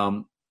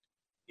 Um,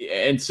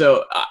 and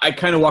so I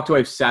kind of walked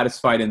away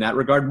satisfied in that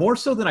regard, more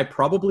so than I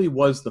probably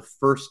was the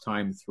first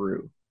time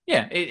through.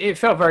 Yeah, it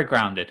felt very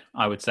grounded,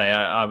 I would say.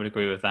 I would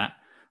agree with that.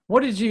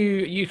 What did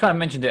you kind of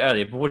mentioned it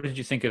earlier, but what did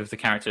you think of the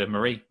character of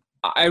Marie?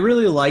 I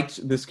really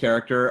liked this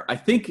character. I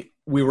think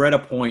we were at a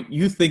point,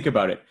 you think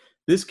about it,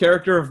 this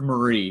character of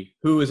Marie,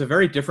 who is a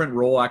very different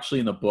role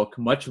actually in the book,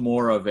 much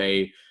more of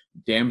a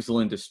damsel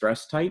in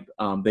distress type.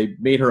 They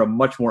made her a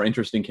much more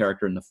interesting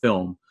character in the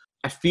film.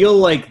 I feel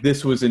like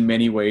this was in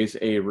many ways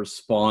a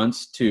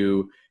response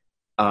to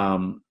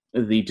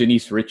the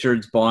Denise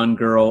Richards Bond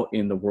girl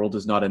in The World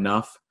Is Not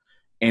Enough.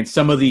 And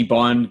some of the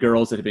Bond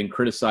girls that have been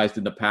criticized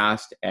in the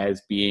past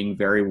as being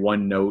very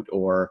one note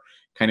or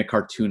kind of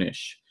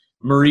cartoonish.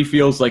 Marie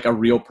feels like a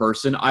real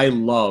person. I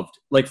loved,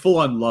 like full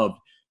on loved,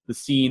 the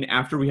scene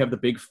after we have the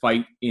big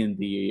fight in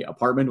the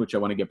apartment, which I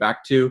want to get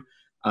back to.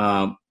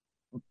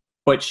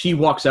 But she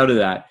walks out of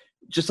that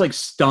just like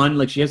stunned.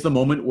 Like she has the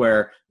moment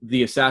where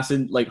the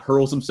assassin like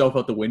hurls himself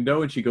out the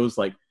window and she goes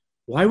like,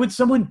 why would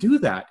someone do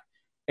that?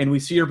 And we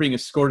see her being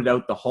escorted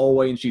out the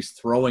hallway and she's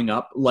throwing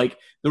up. Like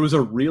there was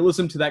a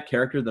realism to that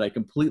character that I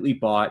completely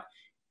bought.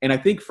 And I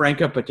think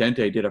Franca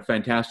Potente did a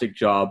fantastic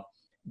job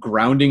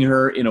grounding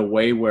her in a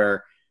way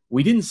where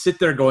we didn't sit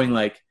there going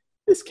like,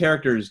 this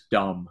character is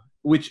dumb,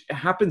 which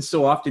happens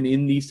so often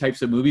in these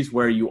types of movies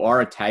where you are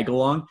a tag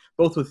along,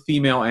 both with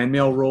female and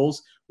male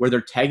roles, where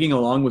they're tagging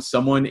along with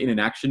someone in an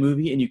action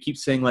movie and you keep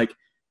saying like,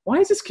 why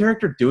is this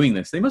character doing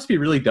this? They must be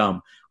really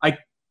dumb. I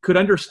could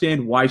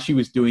understand why she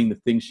was doing the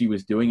things she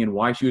was doing and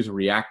why she was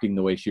reacting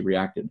the way she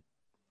reacted.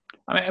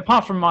 I mean,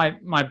 apart from my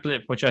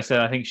blip, which I said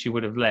I think she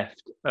would have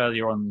left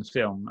earlier on in the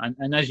film,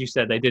 and as you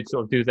said, they did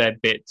sort of do their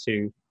bit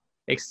to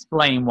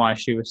explain why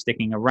she was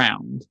sticking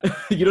around.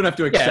 You don't have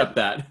to accept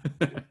that.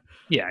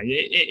 Yeah,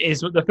 it is.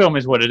 The film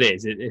is what it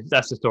is. If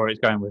that's the story it's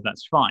going with,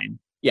 that's fine.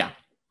 Yeah.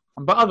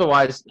 But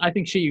otherwise, I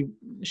think she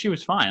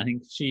was fine. I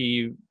think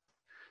she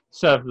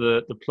served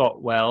the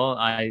plot well.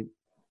 I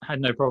had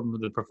no problem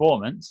with the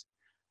performance.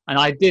 And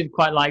I did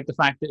quite like the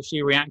fact that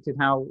she reacted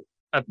how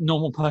a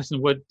normal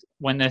person would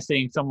when they're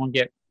seeing someone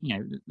get,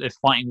 they're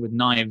fighting with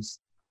knives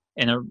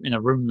in a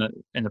room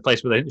in a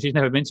place where she's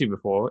never been to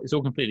before. It's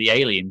all completely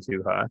alien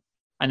to her.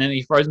 And then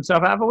he throws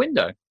himself out of a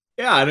window.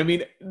 Yeah, and I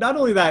mean, not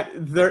only that,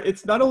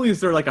 it's not only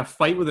is there like a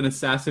fight with an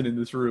assassin in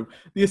this room,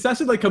 the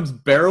assassin like comes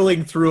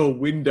barreling through a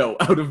window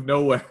out of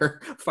nowhere,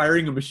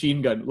 firing a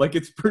machine gun. Like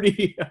it's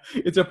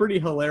a pretty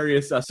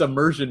hilarious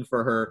submersion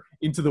for her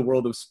into the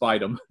world of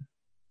spydom.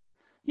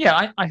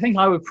 Yeah, I think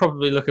I would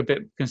probably look a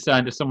bit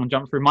concerned if someone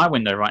jumped through my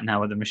window right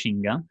now with a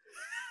machine gun.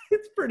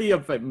 It's pretty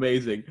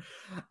amazing.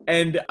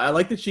 And I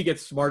like that she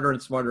gets smarter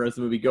and smarter as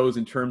the movie goes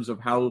in terms of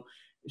how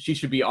she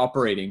should be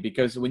operating,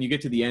 because when you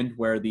get to the end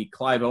where the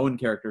Clive Owen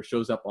character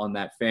shows up on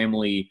that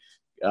family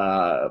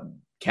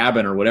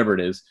cabin or whatever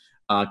it is,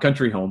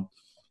 country home,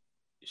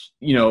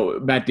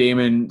 Matt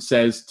Damon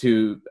says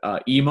to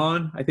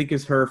Iman, I think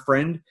is her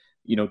friend,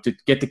 to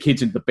get the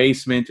kids into the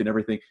basement and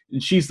everything.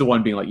 And she's the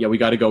one being like, yeah, we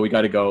got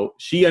to go.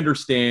 She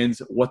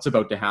understands what's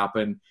about to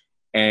happen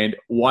and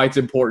why it's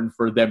important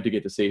for them to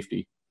get to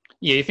safety.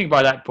 Yeah, you think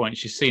by that point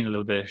she's seen a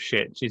little bit of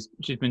shit. She's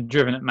been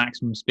driven at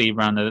maximum speed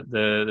around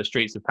the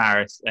streets of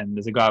Paris, and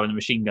there's a guy with a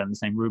machine gun in the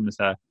same room as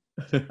her.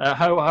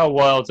 Her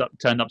world's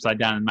turned upside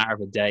down in a matter of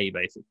a day,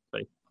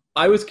 basically.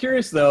 I was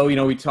curious, though,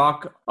 we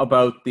talk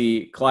about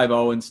the Clive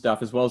Owen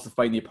stuff as well as the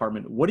fight in the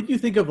apartment. What did you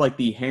think of like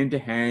the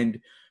hand-to-hand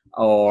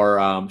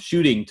or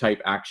shooting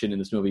type action in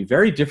this movie?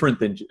 Very different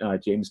than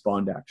James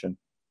Bond action.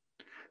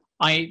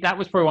 That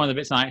was probably one of the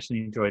bits I actually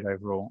enjoyed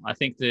overall. I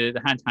think the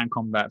hand-to-hand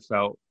combat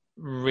felt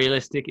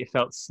realistic. It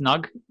felt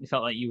snug. It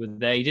felt like you were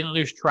there. You didn't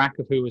lose track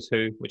of who was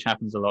who, which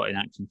happens a lot in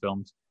action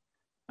films.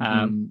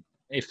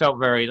 It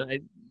felt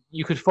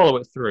you could follow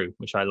it through,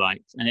 which I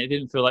liked, and it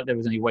didn't feel like there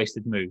was any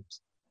wasted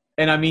moves.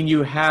 And I mean,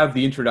 you have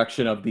the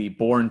introduction of the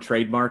Bourne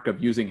trademark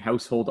of using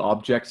household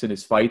objects in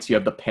his fights. You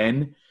have the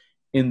pen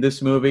in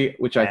this movie,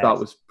 which I thought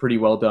was pretty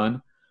well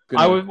done.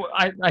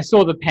 I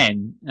saw the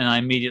pen, and I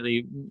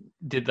immediately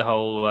did the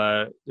whole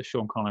the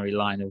Sean Connery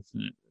line of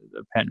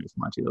the pen is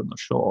mightier than the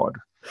sword.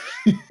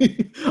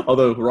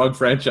 Although wrong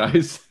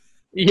franchise.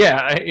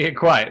 Yeah,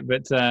 quite.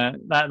 But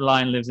that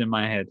line lives in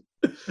my head.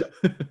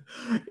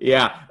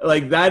 Yeah,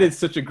 like that is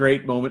such a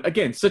great moment.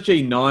 Again, such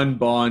a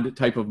non-Bond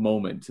type of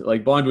moment.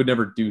 Like Bond would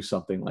never do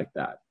something like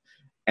that,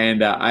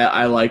 and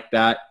I like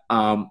that.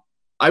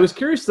 I was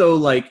curious though,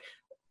 like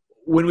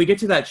when we get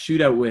to that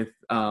shootout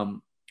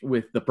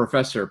with the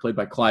professor played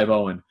by Clive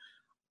Owen,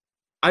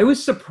 I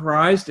was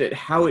surprised at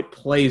how it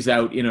plays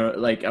out in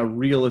a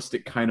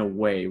realistic kind of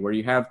way, where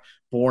you have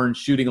Bourne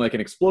shooting like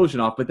an explosion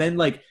off, but then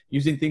like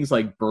using things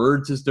like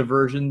birds as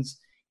diversions,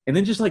 and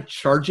then just like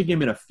charging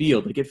him in a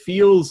field. Like it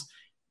feels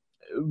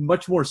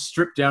much more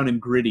stripped down and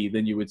gritty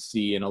than you would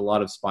see in a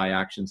lot of spy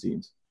action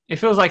scenes. It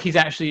feels like he's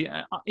actually,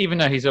 even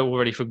though he's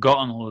already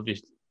forgotten all of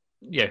his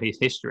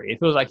history, it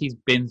feels like he's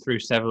been through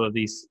several of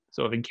these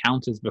sort of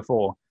encounters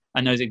before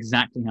and knows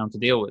exactly how to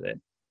deal with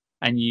it.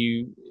 And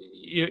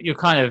you're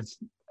kind of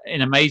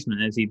in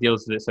amazement as he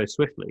deals with it so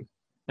swiftly.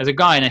 There's a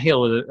guy in a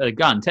hill with a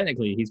gun.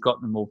 Technically, he's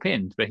got them all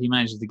pinned, but he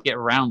manages to get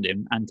around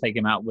him and take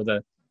him out with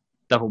a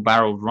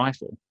double-barreled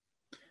rifle.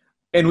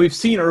 And we've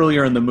seen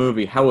earlier in the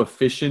movie how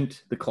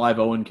efficient the Clive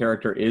Owen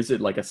character is at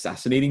like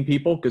assassinating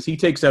people, because he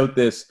takes out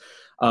this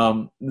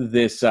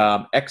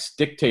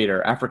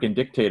ex-dictator, African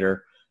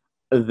dictator,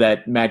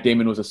 that Matt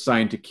Damon was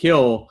assigned to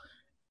kill,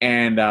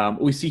 and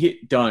we see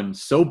it done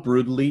so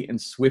brutally and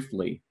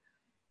swiftly.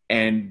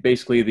 And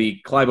basically,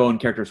 the Clive Owen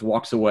character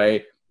walks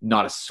away,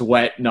 not a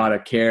sweat, not a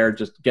care,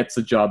 just gets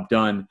the job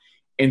done.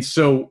 And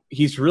so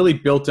he's really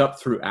built up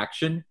through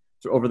action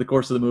over the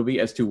course of the movie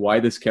as to why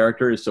this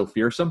character is so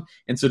fearsome.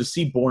 And so to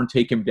see Bourne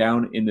take him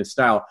down in this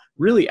style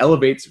really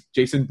elevates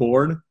Jason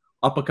Bourne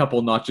up a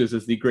couple notches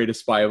as the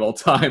greatest spy of all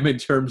time in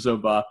terms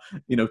of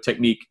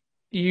technique.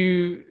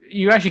 You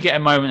actually get a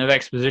moment of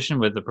exposition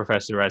with the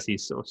professor as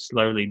he's sort of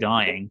slowly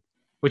dying,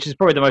 which is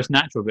probably the most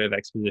natural bit of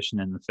exposition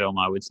in the film,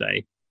 I would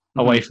say,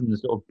 away from the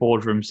sort of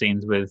boardroom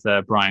scenes with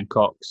Brian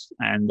Cox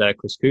and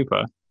Chris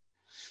Cooper,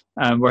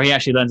 where he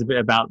actually learns a bit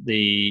about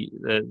the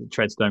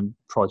Treadstone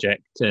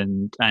project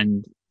and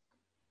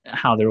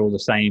how they're all the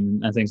same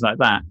and things like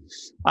that.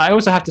 I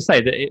also have to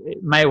say that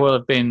it may well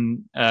have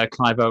been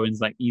Clive Owen's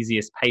like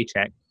easiest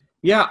paycheck.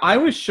 Yeah, I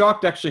was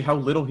shocked actually how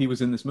little he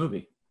was in this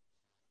movie.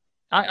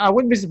 I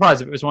wouldn't be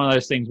surprised if it was one of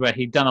those things where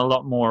he'd done a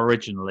lot more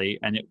originally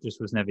and it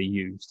just was never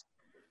used.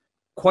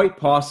 Quite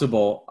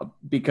possible,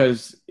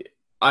 because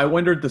I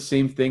wondered the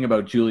same thing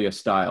about Julia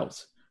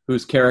Stiles,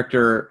 whose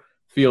character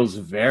feels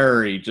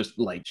very just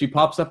like she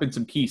pops up in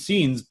some key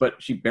scenes, but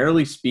she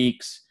barely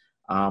speaks.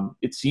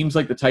 It seems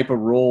like the type of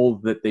role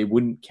that they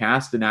wouldn't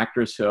cast an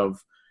actress of.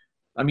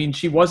 I mean,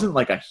 she wasn't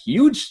like a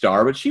huge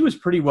star, but she was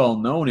pretty well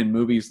known in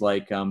movies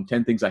like 10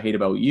 Things I Hate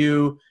About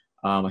You.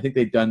 I think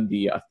they'd done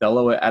the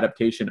Othello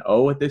adaptation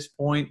at this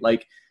point.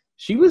 Like,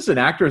 she was an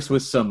actress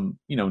with some,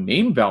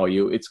 name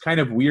value. It's kind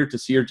of weird to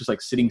see her just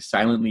like sitting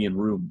silently in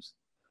rooms.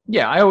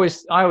 Yeah, I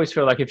always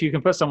feel like if you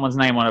can put someone's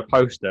name on a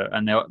poster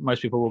and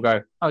most people will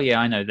go, oh yeah,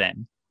 I know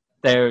them.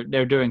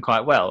 They're doing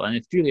quite well. And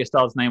if Julia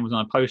Stiles' name was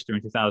on a poster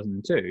in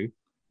 2002,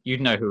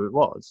 you'd know who it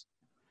was.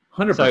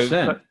 100%.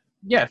 So,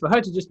 for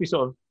her to just be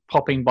sort of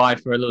popping by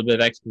for a little bit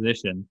of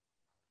exposition,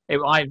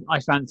 I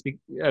found it to be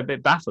a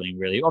bit baffling,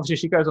 really. Obviously,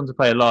 she goes on to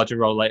play a larger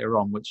role later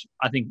on, which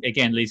I think,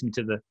 again, leads me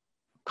to the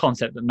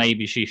concept that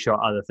maybe she shot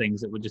other things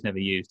that were just never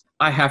used.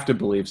 I have to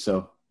believe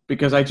so,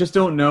 because I just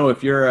don't know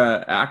if you're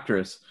an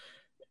actress,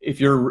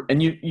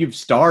 you've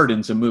starred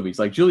in some movies.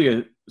 Like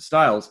Julia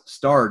Stiles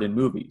starred in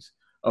movies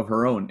of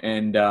her own,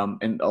 and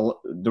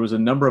there was a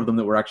number of them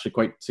that were actually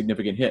quite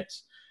significant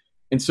hits.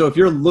 And so if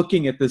you're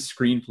looking at this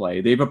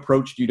screenplay, they've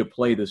approached you to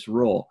play this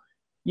role,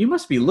 you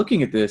must be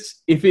looking at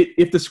this.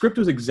 If the script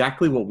was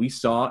exactly what we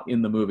saw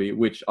in the movie,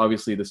 which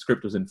obviously the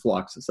script was in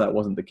flux, so that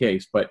wasn't the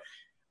case, but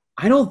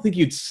I don't think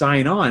you'd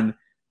sign on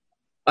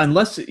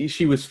unless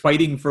she was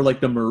fighting for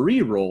like the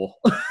Marie role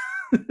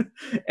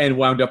and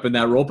wound up in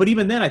that role. But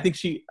even then, I think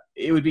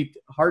it would be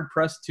hard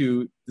pressed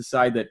to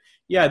decide that,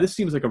 yeah, this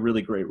seems like a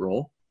really great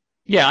role.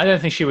 Yeah, I don't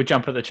think she would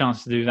jump at the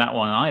chance to do that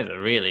one either,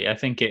 really. I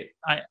think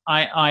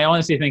I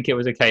honestly think it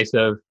was a case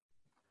of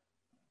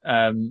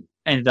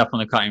ended up on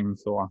the cutting room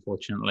floor,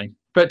 unfortunately.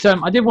 But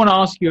I did want to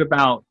ask you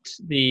about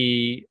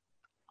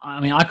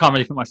I can't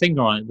really put my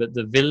finger on it, but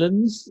the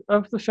villains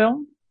of the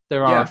film.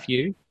 There are a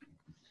few.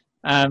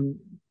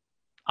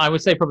 I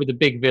would say probably the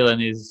big villain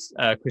is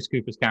Chris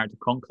Cooper's character,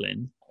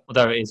 Conklin,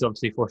 although it is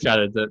obviously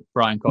foreshadowed that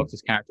Brian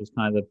Cox's character is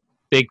kind of the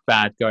big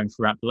bad going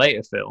throughout the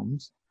later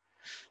films.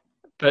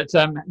 But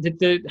how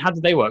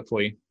did they work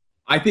for you?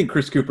 I think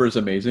Chris Cooper is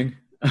amazing.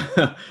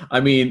 I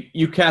mean,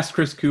 you cast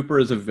Chris Cooper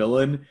as a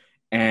villain,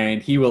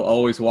 and he will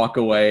always walk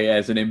away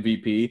as an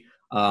MVP.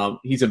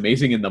 He's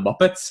amazing in The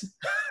Muppets.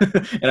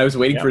 And I was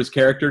waiting for his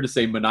character to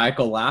say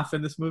maniacal laugh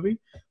in this movie.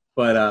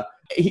 But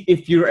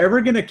if you're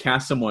ever going to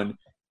cast someone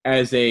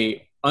as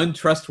a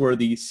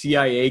untrustworthy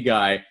CIA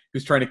guy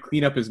who's trying to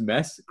clean up his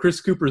mess,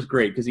 Chris Cooper's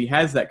great because he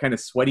has that kind of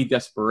sweaty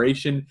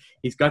desperation.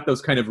 He's got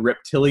those kind of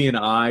reptilian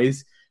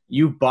eyes.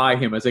 You buy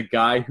him as a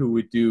guy who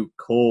would do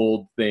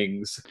cold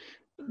things.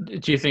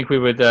 Do you think we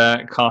would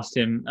cast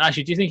him?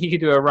 Actually, do you think he could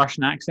do a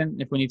Russian accent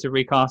if we need to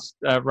recast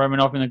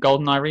Romanov in a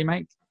GoldenEye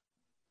remake?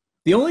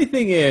 The only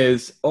thing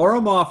is,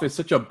 Oromov is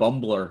such a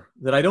bumbler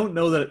that I don't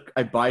know that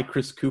I buy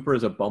Chris Cooper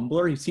as a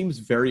bumbler. He seems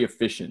very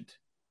efficient.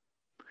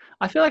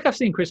 I feel like I've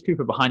seen Chris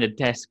Cooper behind a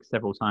desk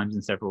several times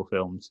in several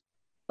films.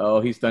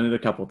 Oh, he's done it a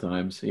couple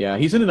times. Yeah,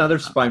 he's in another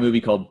spy movie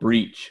called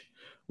Breach,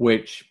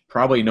 which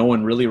probably no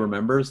one really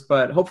remembers,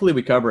 but hopefully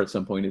we cover at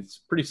some point.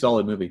 It's a pretty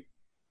solid movie.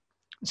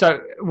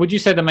 So would you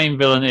say the main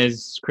villain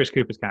is Chris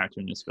Cooper's character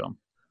in this film?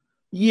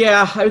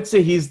 Yeah, I would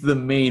say he's the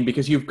main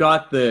because you've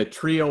got the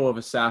trio of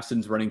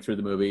assassins running through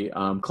the movie.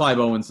 Clive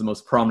Owen's the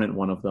most prominent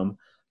one of them.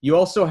 You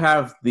also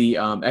have the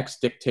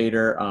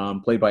ex-dictator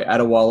played by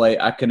Adewale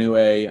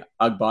Akinwumi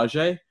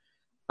Agbaje,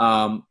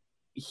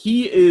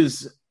 He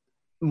is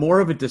more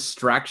of a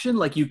distraction.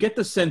 Like, you get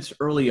the sense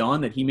early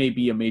on that he may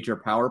be a major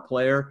power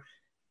player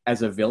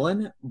as a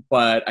villain,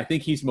 but I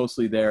think he's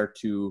mostly there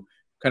to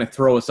kind of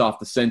throw us off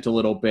the scent a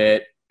little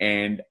bit,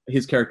 and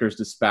his character is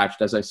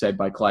dispatched, as I said,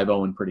 by Clive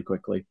Owen pretty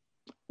quickly.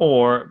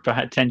 Or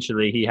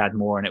potentially he had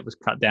more and it was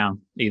cut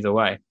down. Either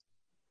way.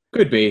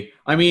 Could be.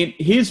 I mean,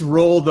 his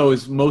role, though,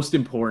 is most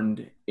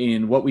important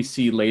in what we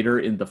see later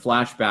in the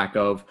flashback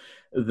of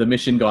the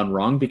mission gone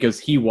wrong, because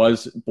he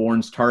was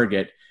Bourne's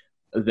target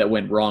that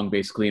went wrong,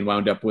 basically, and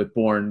wound up with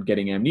Bourne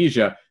getting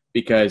amnesia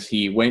because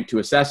he went to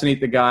assassinate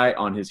the guy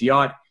on his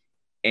yacht,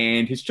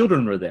 and his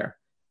children were there.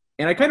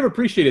 And I kind of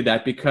appreciated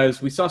that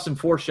because we saw some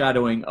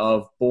foreshadowing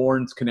of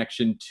Bourne's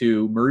connection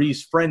to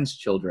Marie's friend's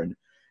children.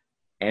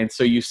 And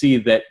so you see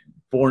that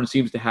Bourne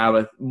seems to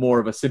have more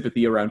of a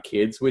sympathy around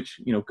kids, which,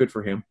 good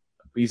for him.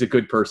 He's a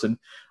good person.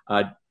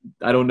 I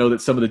don't know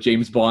that some of the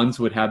James Bonds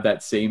would have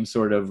that same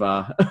sort of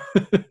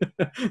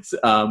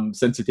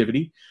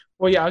sensitivity.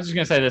 Well, yeah, I was just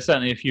going to say there's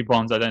certainly a few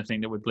Bonds I don't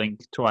think that would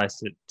blink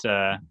twice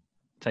at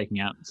taking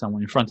out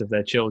someone in front of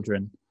their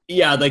children.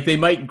 Yeah, like they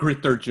might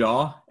grit their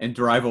jaw and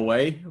drive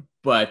away,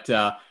 but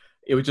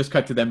it would just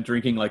cut to them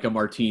drinking like a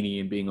martini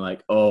and being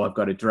like, oh, I've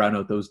got to drown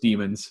out those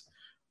demons.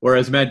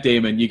 Whereas Matt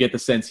Damon, you get the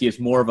sense he has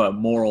more of a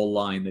moral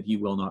line that he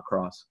will not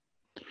cross.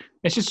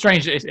 It's just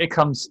strange that it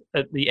comes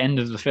at the end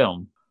of the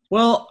film.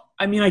 Well,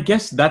 I mean, I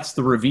guess that's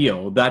the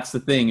reveal. That's the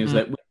thing, is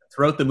that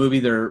throughout the movie,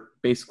 they're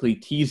basically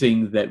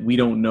teasing that we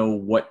don't know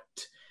what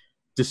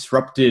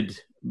disrupted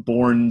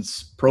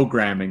Bourne's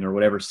programming or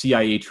whatever,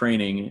 CIA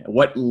training,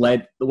 what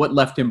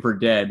left him for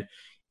dead.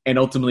 And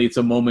ultimately, it's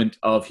a moment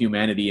of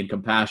humanity and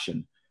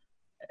compassion,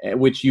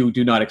 which you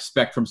do not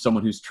expect from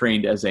someone who's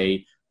trained as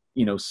a,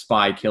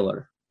 spy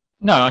killer.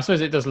 No, I suppose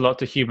it does a lot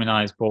to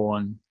humanize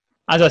Bourne.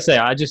 As I say,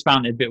 I just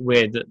found it a bit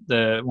weird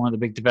that one of the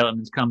big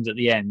developments comes at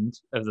the end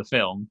of the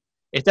film.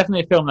 It's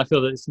definitely a film I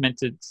feel that it's meant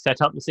to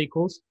set up the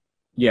sequels.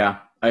 Yeah,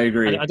 I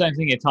agree. I don't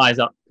think it ties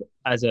up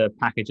as a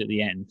package at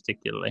the end,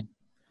 particularly.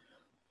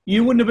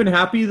 You wouldn't have been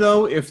happy,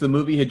 though, if the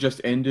movie had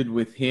just ended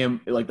with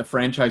him, like the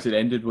franchise had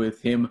ended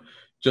with him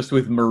just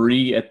with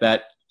Marie at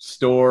that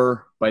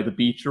store by the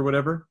beach or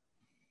whatever?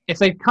 If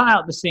they cut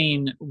out the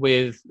scene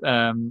with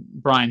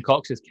Brian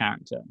Cox's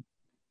character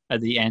at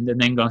the end and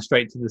then gone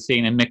straight to the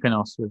scene in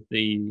Mykonos with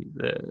the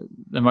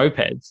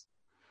mopeds,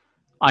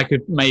 I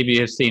could maybe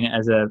have seen it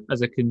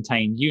as a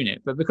contained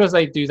unit. But because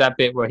they do that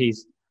bit where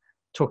he's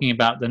talking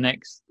about the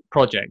next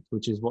project,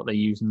 which is what they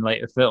use in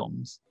later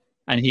films,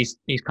 and he's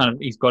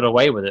got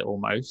away with it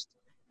almost,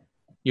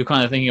 you're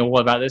kind of thinking, well,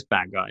 what about this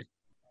bad guy?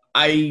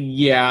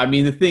 I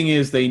mean, the thing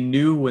is, they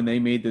knew when they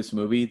made this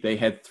movie, they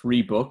had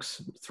 3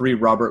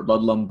 Robert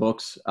Ludlum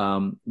books.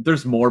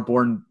 There's more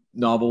Bourne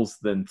novels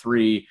than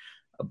 3,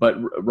 but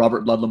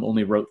Robert Ludlum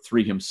only wrote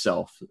 3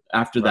 himself.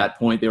 After that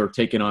point, they were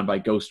taken on by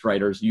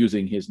ghostwriters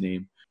using his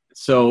name.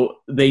 So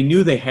they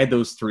knew they had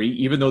those 3,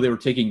 even though they were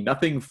taking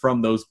nothing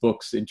from those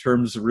books in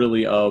terms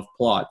really of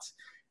plots.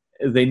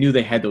 They knew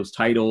they had those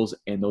titles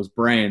and those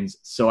brands.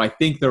 So I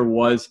think there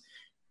was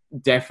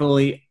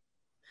definitely...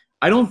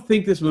 I don't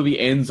think this movie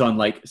ends on,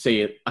 like,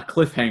 say, a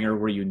cliffhanger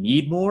where you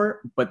need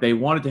more, but they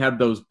wanted to have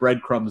those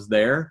breadcrumbs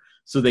there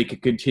so they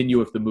could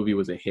continue if the movie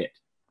was a hit.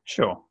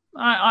 Sure.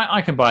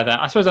 I can buy that.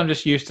 I suppose I'm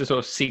just used to sort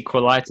of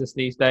sequelitis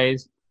these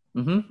days.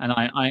 Mm-hmm. And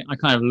I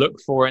kind of look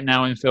for it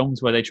now in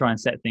films where they try and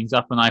set things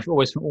up, and I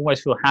always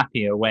feel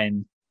happier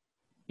when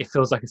it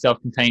feels like a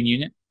self-contained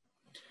unit.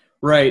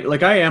 Right.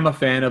 Like, I am a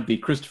fan of the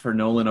Christopher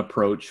Nolan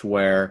approach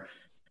where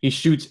he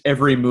shoots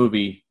every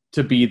movie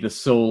to be the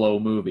solo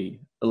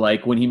movie.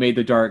 Like when he made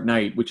The Dark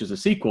Knight, which is a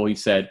sequel, he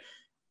said,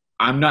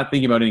 I'm not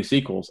thinking about any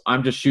sequels.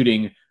 I'm just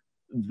shooting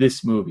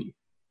this movie.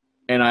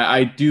 And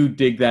I do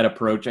dig that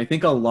approach. I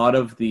think a lot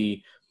of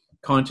the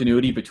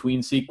continuity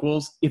between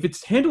sequels, if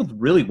it's handled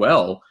really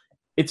well,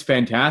 it's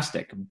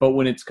fantastic. But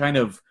when it's kind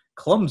of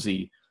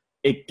clumsy,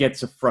 it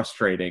gets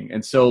frustrating.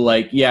 And so,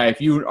 like, yeah,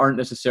 if you aren't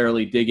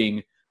necessarily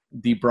digging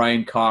the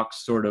Brian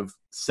Cox sort of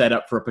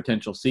setup for a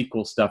potential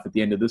sequel stuff at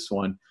the end of this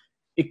one,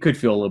 it could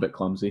feel a little bit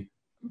clumsy.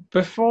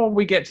 Before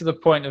we get to the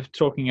point of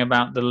talking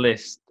about the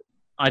list,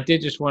 I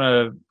did just want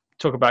to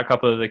talk about a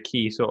couple of the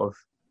key sort of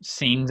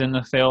scenes in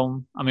the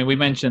film. I mean, we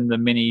mentioned the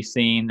mini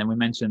scene and we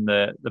mentioned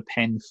the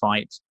pen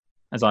fight,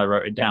 as I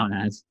wrote it down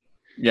as.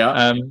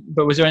 Yeah.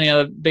 But was there any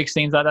other big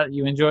scenes like that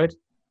you enjoyed?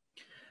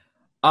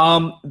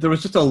 There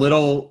was just a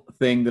little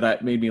thing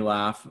that made me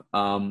laugh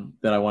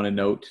that I want to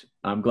note.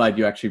 I'm glad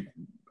you actually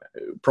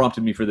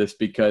prompted me for this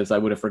because I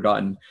would have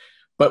forgotten.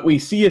 But we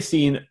see a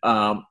scene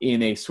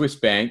in a Swiss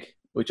bank,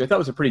 which I thought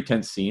was a pretty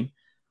tense scene,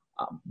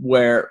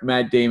 where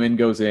Matt Damon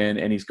goes in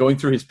and he's going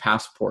through his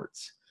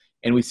passports.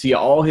 And we see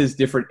all his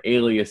different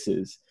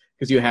aliases,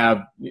 because you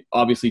have,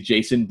 obviously,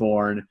 Jason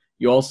Bourne.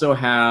 You also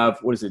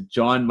have,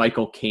 John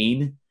Michael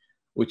Caine,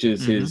 which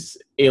is his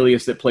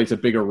alias that plays a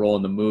bigger role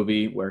in the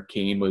movie, where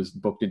Caine was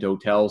booked into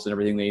hotels and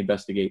everything they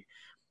investigate.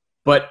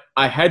 But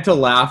I had to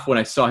laugh when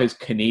I saw his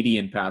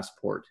Canadian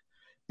passport.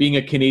 Being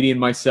a Canadian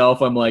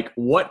myself, I'm like,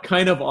 what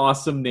kind of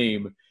awesome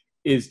name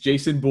is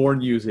Jason Bourne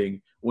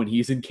using when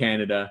he's in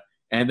Canada,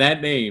 and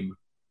that name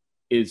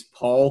is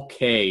Paul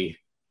Kay.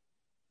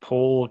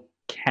 Paul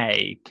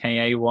Kay.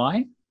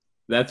 Kay?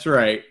 That's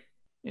right.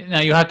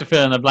 Now you have to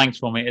fill in the blanks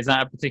for me. Is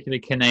that a particularly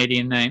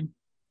Canadian name?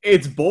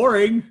 It's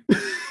boring.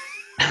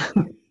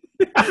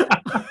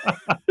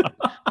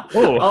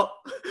 Oh,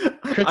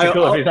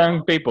 critical of his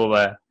own people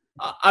there.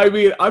 I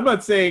mean, I'm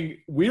not saying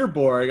we're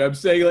boring. I'm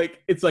saying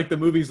like it's like the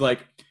movie's like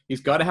he's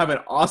got to have an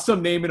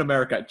awesome name in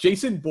America.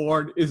 Jason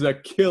Bourne is a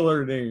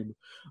killer name.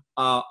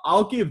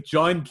 I'll give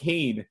John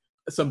Cain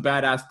some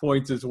badass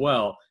points as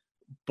well,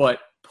 but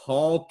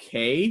Paul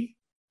Kay?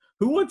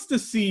 Who wants to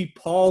see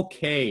Paul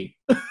Kay?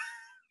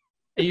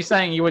 Are you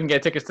saying you wouldn't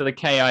get tickets to the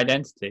K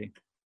Identity?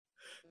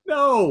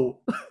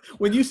 No.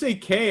 When you say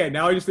K,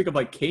 now I just think of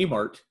like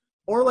Kmart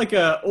or like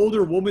a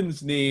older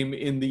woman's name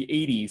in the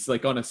 80s,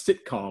 like on a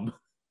sitcom.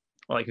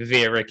 Like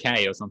Vera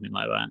K or something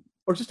like that.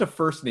 Or just a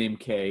first name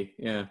K,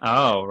 yeah.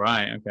 Oh,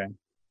 right, okay.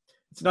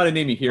 It's not a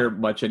name you hear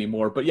much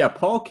anymore. But yeah,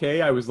 Paul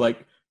Kay, I was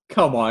like,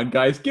 come on,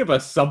 guys, give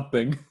us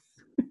something.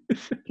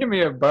 Give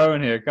me a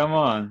bone here, come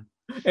on.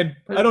 And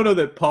I don't know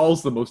that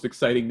Paul's the most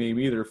exciting name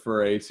either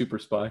for a super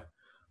spy.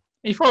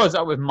 He follows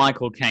up with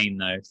Michael Caine,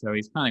 though, so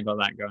he's kind of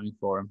got that going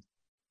for him.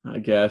 I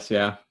guess,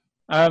 yeah.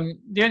 The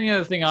only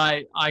other thing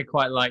I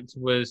quite liked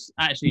was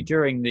actually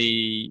during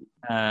the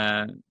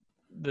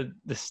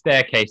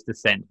staircase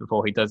descent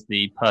before he does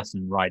the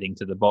person riding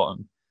to the bottom.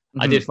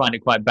 Mm-hmm. I did find it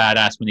quite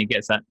badass when he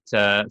gets that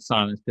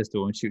silenced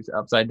pistol and shoots it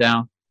upside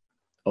down.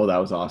 Oh, that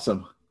was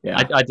awesome.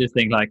 Yeah. I just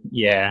think like,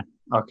 yeah,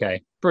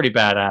 okay, pretty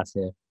badass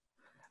here.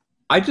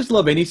 I just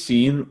love any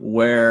scene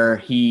where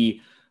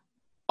he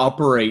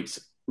operates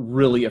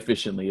really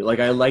efficiently. Like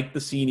I like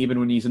the scene even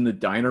when he's in the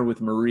diner with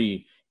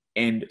Marie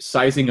and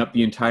sizing up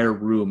the entire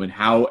room and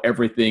how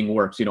everything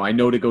works. You know, I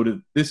know to go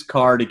to this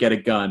car to get a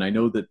gun. I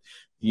know that,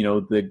 you know,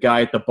 the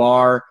guy at the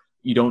bar,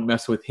 you don't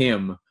mess with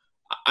him.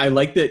 I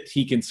like that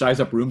he can size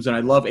up rooms, and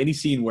I love any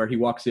scene where he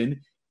walks in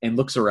and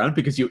looks around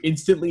because you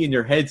instantly in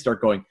your head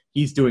start going,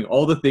 he's doing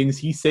all the things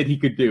he said he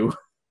could do.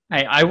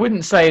 Hey, I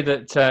wouldn't say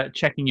that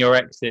checking your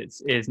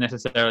exits is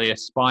necessarily a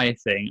spy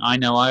thing. I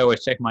know I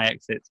always check my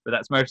exits, but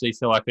that's mostly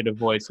so I could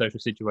avoid social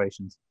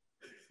situations.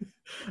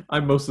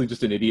 I'm mostly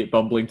just an idiot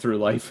bumbling through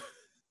life.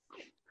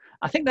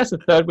 I think that's the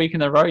third week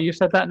in a row you've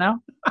said that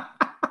now.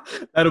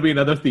 That'll be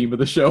another theme of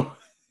the show.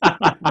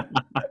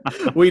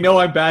 We know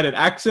I'm bad at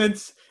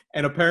accents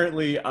and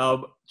apparently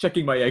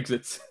checking my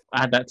exits.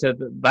 Add that to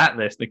that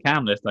list, the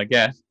cam list, I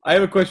guess. I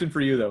have a question for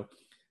you, though.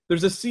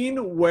 There's a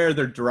scene where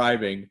they're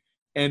driving,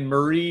 and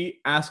Marie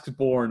asks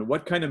Bourne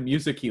what kind of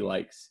music he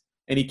likes,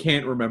 and he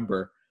can't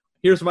remember.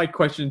 Here's my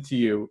question to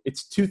you.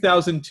 It's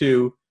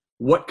 2002.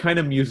 What kind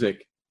of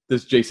music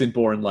does Jason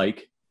Bourne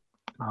like?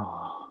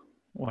 Oh,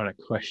 what a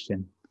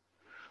question.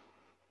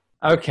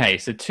 Okay,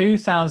 so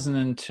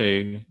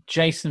 2002,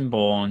 Jason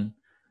Bourne,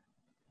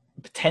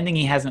 pretending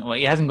he hasn't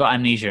got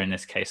amnesia in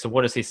this case. So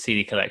what does his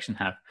CD collection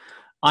have?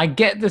 I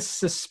get the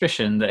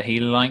suspicion that he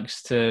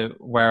likes to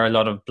wear a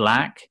lot of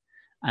black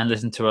and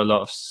listen to a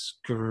lot of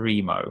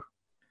screamo.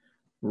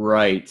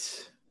 Right.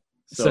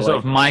 So sort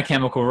of My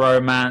Chemical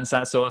Romance,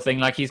 that sort of thing.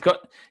 Like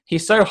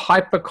he's so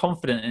hyper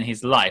confident in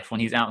his life when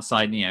he's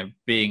outside, you know,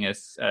 being a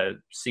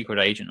secret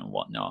agent and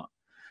whatnot,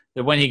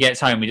 that when he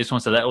gets home, he just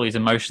wants to let all his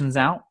emotions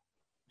out.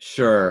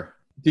 Sure.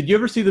 Did you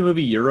ever see the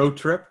movie Euro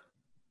Trip?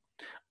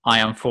 I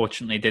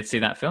unfortunately did see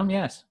that film,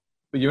 yes.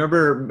 But you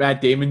remember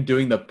Matt Damon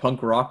doing the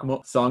punk rock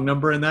song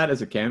number in that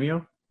as a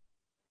cameo?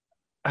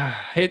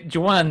 Hey, do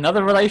you want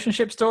another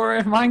relationship story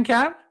of mine,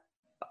 Cam?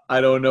 I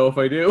don't know if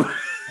I do.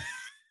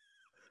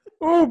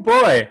 Oh,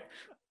 boy.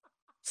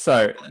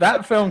 So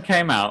that film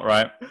came out,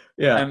 right?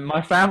 Yeah. And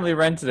my family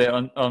rented it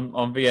on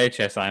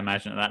VHS, I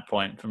imagine, at that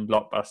point from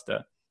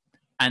Blockbuster.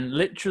 And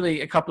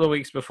literally a couple of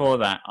weeks before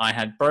that, I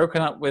had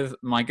broken up with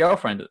my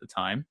girlfriend at the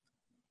time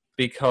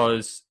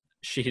because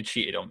she had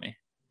cheated on me.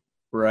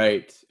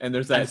 Right. And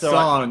there's that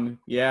song,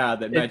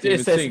 that Matt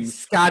Damon sings.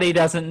 Scotty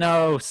doesn't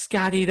know.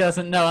 Scotty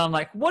doesn't know. I'm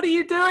like, what are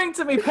you doing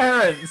to me,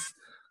 parents?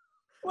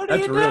 What are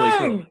you doing? Really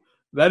cool.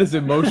 That is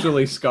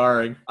emotionally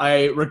scarring.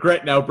 I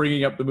regret now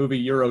bringing up the movie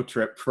Euro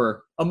Trip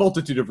for a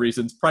multitude of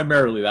reasons,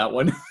 primarily that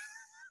one.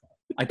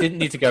 I didn't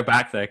need to go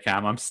back there,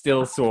 Cam. I'm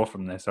still sore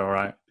from this, all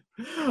right?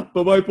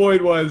 But my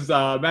point was,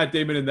 Matt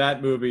Damon in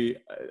that movie,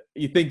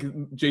 you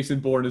think Jason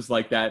Bourne is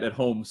like that at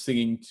home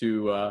singing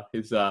to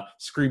his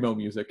screamo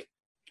music.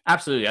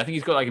 Absolutely. I think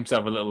he's got like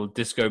himself a little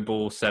disco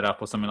ball set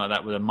up or something like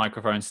that with a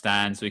microphone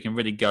stand so he can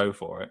really go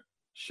for it.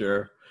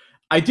 Sure.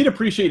 I did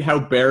appreciate how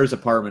Bear's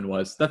apartment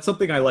was. That's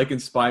something I like in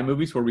spy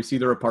movies where we see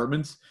their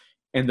apartments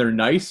and they're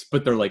nice,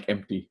 but they're like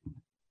empty.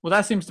 Well,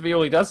 that seems to be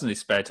all he does in his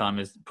spare time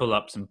is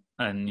pull-ups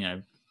and you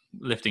know,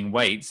 lifting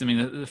weights. I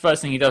mean, the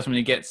first thing he does when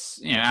he gets,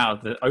 you know, out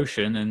of the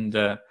ocean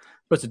and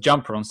puts a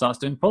jumper on, starts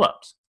doing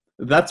pull-ups.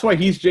 That's why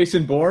he's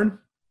Jason Bourne,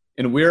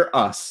 and we're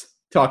us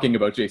talking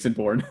about Jason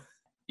Bourne.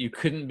 You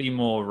couldn't be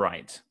more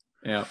right.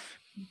 Yeah.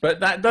 But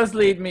that does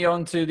lead me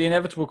on to the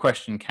inevitable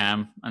question,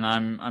 Cam, and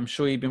I'm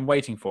sure you've been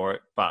waiting for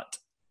it, but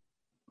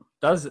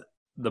does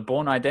the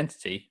Bourne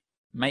Identity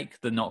make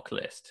the knock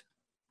list?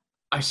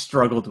 I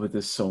struggled with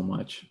this so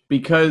much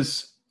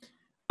because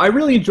I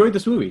really enjoyed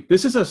this movie.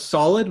 This is a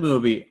solid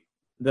movie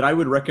that I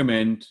would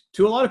recommend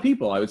to a lot of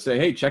people. I would say,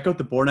 hey, check out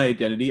The Bourne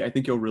Identity. I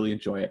think you'll really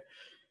enjoy it.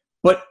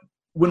 But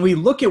when we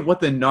look at what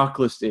the knock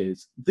list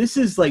is, this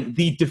is like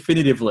the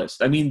definitive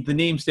list. I mean, the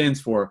name stands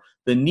for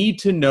the need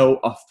to know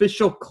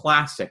official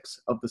classics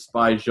of the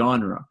spy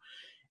genre.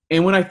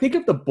 And when I think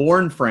of the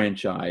Bourne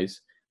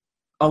franchise,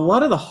 a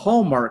lot of the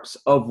hallmarks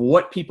of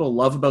what people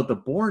love about the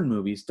Bourne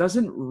movies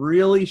doesn't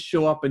really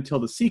show up until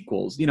the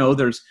sequels. You know,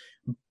 there's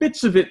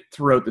bits of it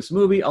throughout this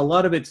movie. A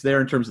lot of it's there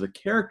in terms of the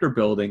character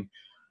building.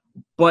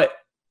 But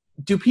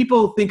do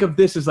people think of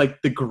this as like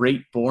the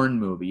great Bourne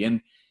movie? And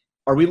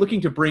are we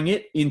looking to bring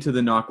it into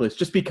the knock list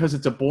just because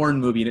it's a Bourne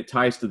movie and it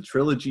ties to the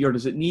trilogy? Or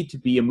does it need to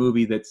be a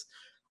movie that's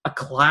a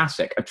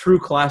classic, a true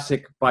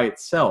classic by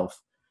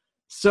itself?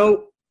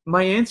 So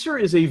my answer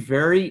is a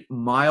very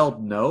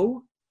mild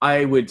no.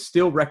 I would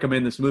still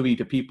recommend this movie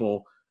to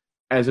people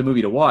as a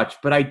movie to watch,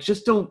 but I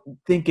just don't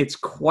think it's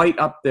quite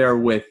up there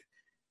with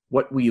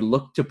what we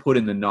look to put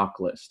in the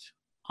knock list.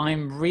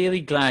 I'm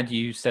really glad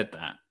you said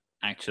that,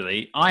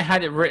 actually. I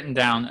had it written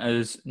down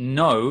as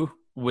no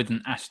with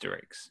an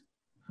asterisk.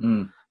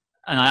 And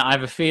I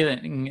have a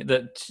feeling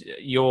that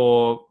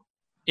your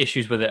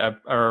issues with it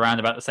are around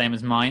about the same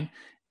as mine.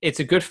 It's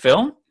a good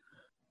film.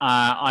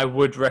 I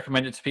would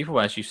recommend it to people,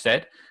 as you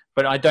said,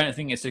 but I don't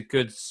think it's a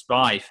good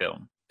spy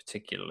film.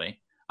 Particularly,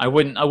 I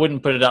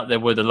wouldn't put it up there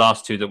with the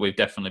last two that we've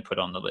definitely put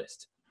on the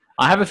list.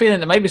 I have a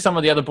feeling that maybe some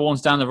of the other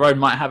Bournes down the road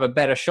might have a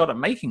better shot at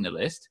making the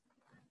list,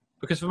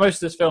 because for most of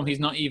this film, he's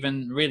not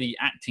even really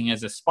acting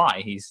as a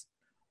spy. He's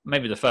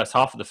maybe the first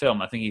half of the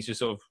film. I think he's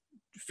just sort of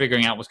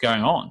figuring out what's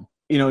going on.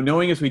 You know,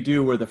 knowing as we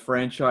do where the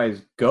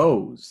franchise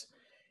goes,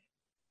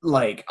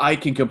 like I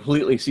can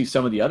completely see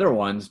some of the other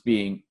ones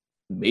being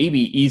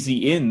maybe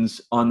easy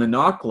ins on the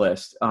knock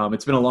list.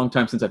 It's been a long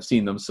time since I've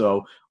seen them,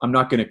 so I'm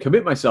not going to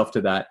commit myself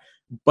to that,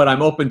 but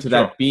I'm open to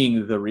that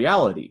being the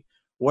reality.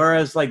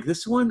 Whereas like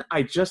this one,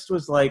 I just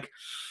was like,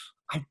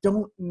 I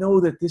don't know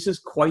that this is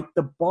quite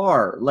the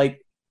bar. Like,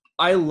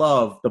 I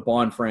love the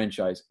Bond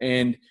franchise,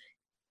 and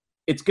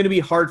it's going to be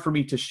hard for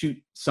me to shoot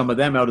some of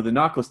them out of the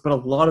knock list, but a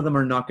lot of them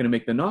are not going to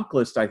make the knock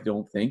list, I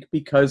don't think,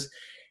 because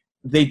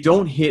they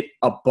don't hit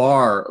a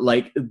bar.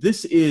 Like,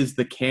 this is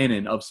the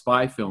canon of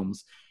spy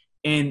films.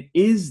 And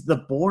is The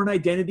Bourne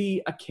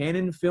Identity a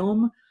canon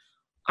film?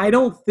 I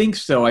don't think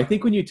so. I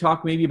think when you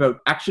talk maybe about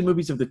action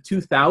movies of the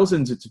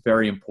 2000s, it's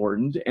very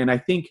important. And I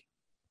think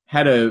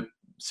had a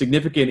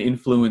significant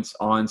influence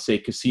on, say,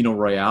 Casino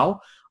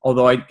Royale.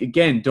 Although I,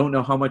 again, don't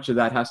know how much of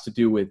that has to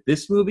do with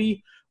this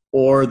movie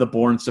or The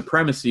Bourne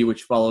Supremacy,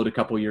 which followed a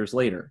couple years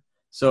later.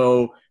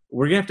 So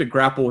we're going to have to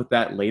grapple with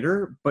that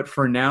later. But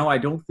for now, I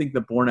don't think The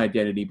Bourne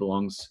Identity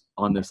belongs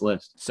on this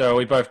list. So are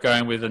we both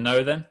going with a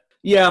no then?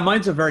 Yeah,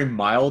 mine's a very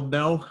mild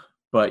no,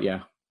 but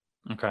yeah.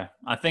 Okay.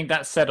 I think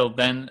that's settled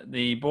then.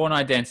 The Bourne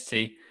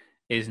Identity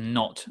is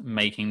not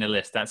making the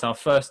list. That's our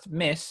first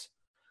miss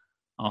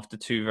after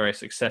two very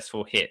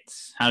successful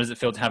hits. How does it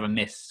feel to have a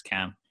miss,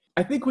 Cam?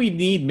 I think we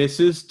need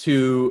misses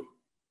to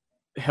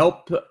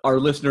help our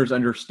listeners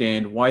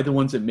understand why the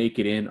ones that make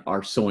it in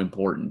are so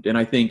important. And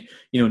I think,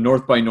 you know,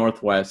 North by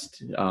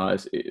Northwest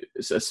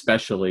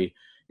especially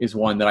is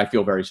one that I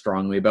feel very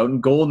strongly about.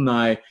 And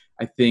GoldenEye,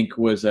 I think,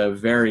 was a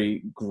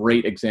very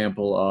great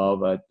example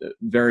of a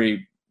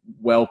very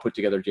well put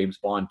together James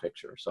Bond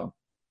picture. So,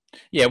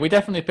 yeah, we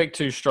definitely picked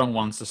two strong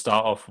ones to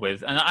start off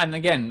with. And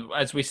again,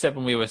 as we said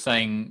when we were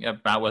saying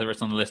about whether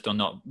it's on the list or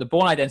not, The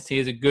Bourne Identity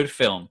is a good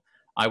film.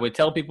 I would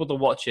tell people to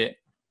watch it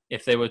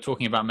if they were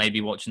talking about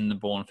maybe watching the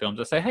Bourne films.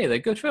 I'd say, hey, they're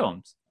good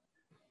films.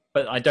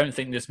 But I don't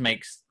think this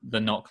makes the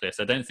knock list.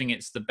 I don't think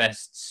it's the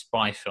best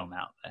spy film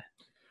out there.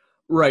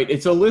 Right.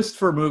 It's a list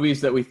for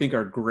movies that we think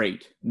are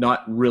great,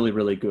 not really,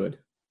 really good.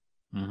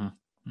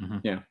 Mm-hmm. Mm-hmm.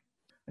 Yeah.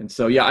 And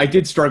so, yeah, I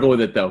did struggle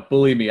with it, though.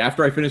 Believe me,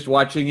 after I finished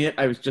watching it,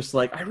 I was just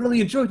like, I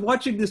really enjoyed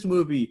watching this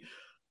movie,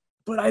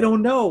 but I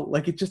don't know.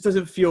 Like, it just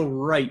doesn't feel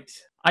right.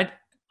 I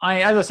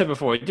as I said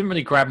before, it didn't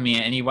really grab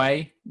me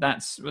anyway.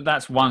 That's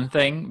one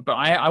thing. But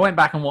I went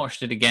back and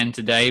watched it again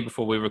today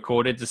before we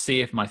recorded to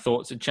see if my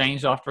thoughts had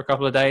changed after a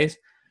couple of days.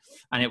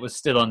 And it was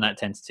still on that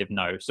tentative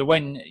no. So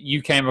when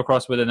you came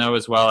across with a no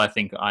as well, I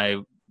think I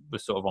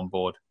was sort of on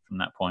board from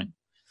that point.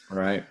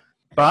 Right.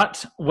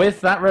 But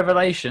with that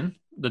revelation,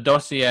 the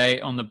dossier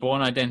on the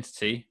Bourne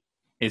Identity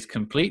is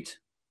complete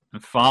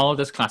and filed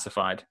as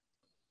classified.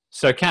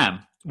 So Cam,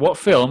 what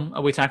film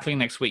are we tackling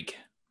next week?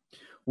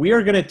 We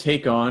are going to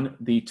take on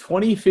the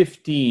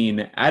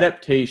 2015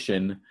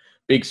 adaptation,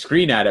 big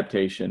screen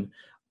adaptation,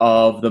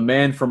 of The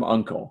Man from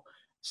U.N.C.L.E.,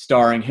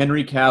 starring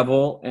Henry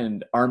Cavill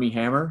and Armie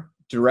Hammer,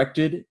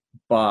 directed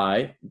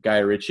by Guy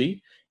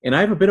Ritchie. And I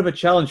have a bit of a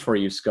challenge for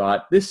you,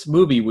 Scott. This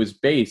movie was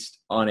based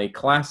on a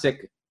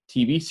classic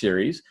TV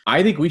series.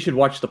 I think we should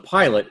watch the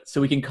pilot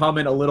so we can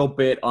comment a little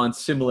bit on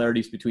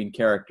similarities between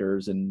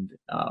characters and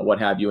what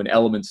have you, and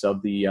elements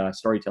of the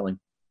storytelling.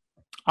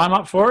 I'm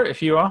up for it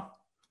if you are.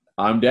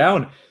 I'm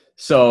down.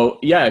 So,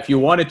 yeah, if you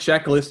want to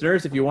check,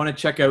 listeners, if you want to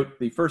check out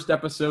the first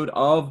episode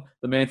of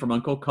The Man from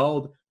U.N.C.L.E.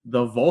 called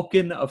The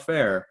Vulcan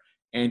Affair.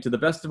 And to the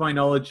best of my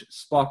knowledge,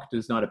 Spock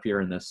does not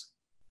appear in this.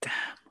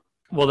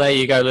 Well, there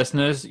you go,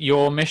 listeners.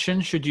 Your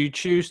mission, should you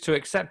choose to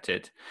accept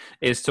it,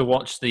 is to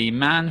watch The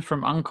Man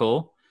from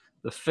U.N.C.L.E.,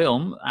 the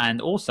film, and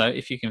also,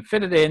 if you can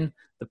fit it in,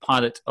 the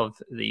pilot of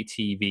the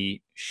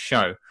TV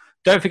show.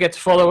 Don't forget to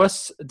follow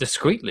us,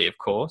 discreetly, of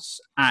course,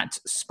 at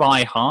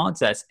SpyHards,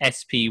 that's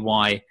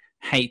SpyHards,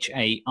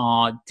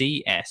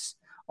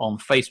 on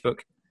Facebook,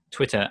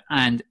 Twitter,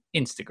 and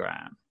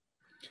Instagram.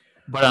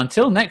 But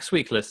until next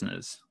week,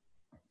 listeners,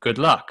 good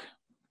luck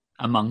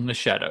among the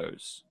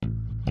shadows.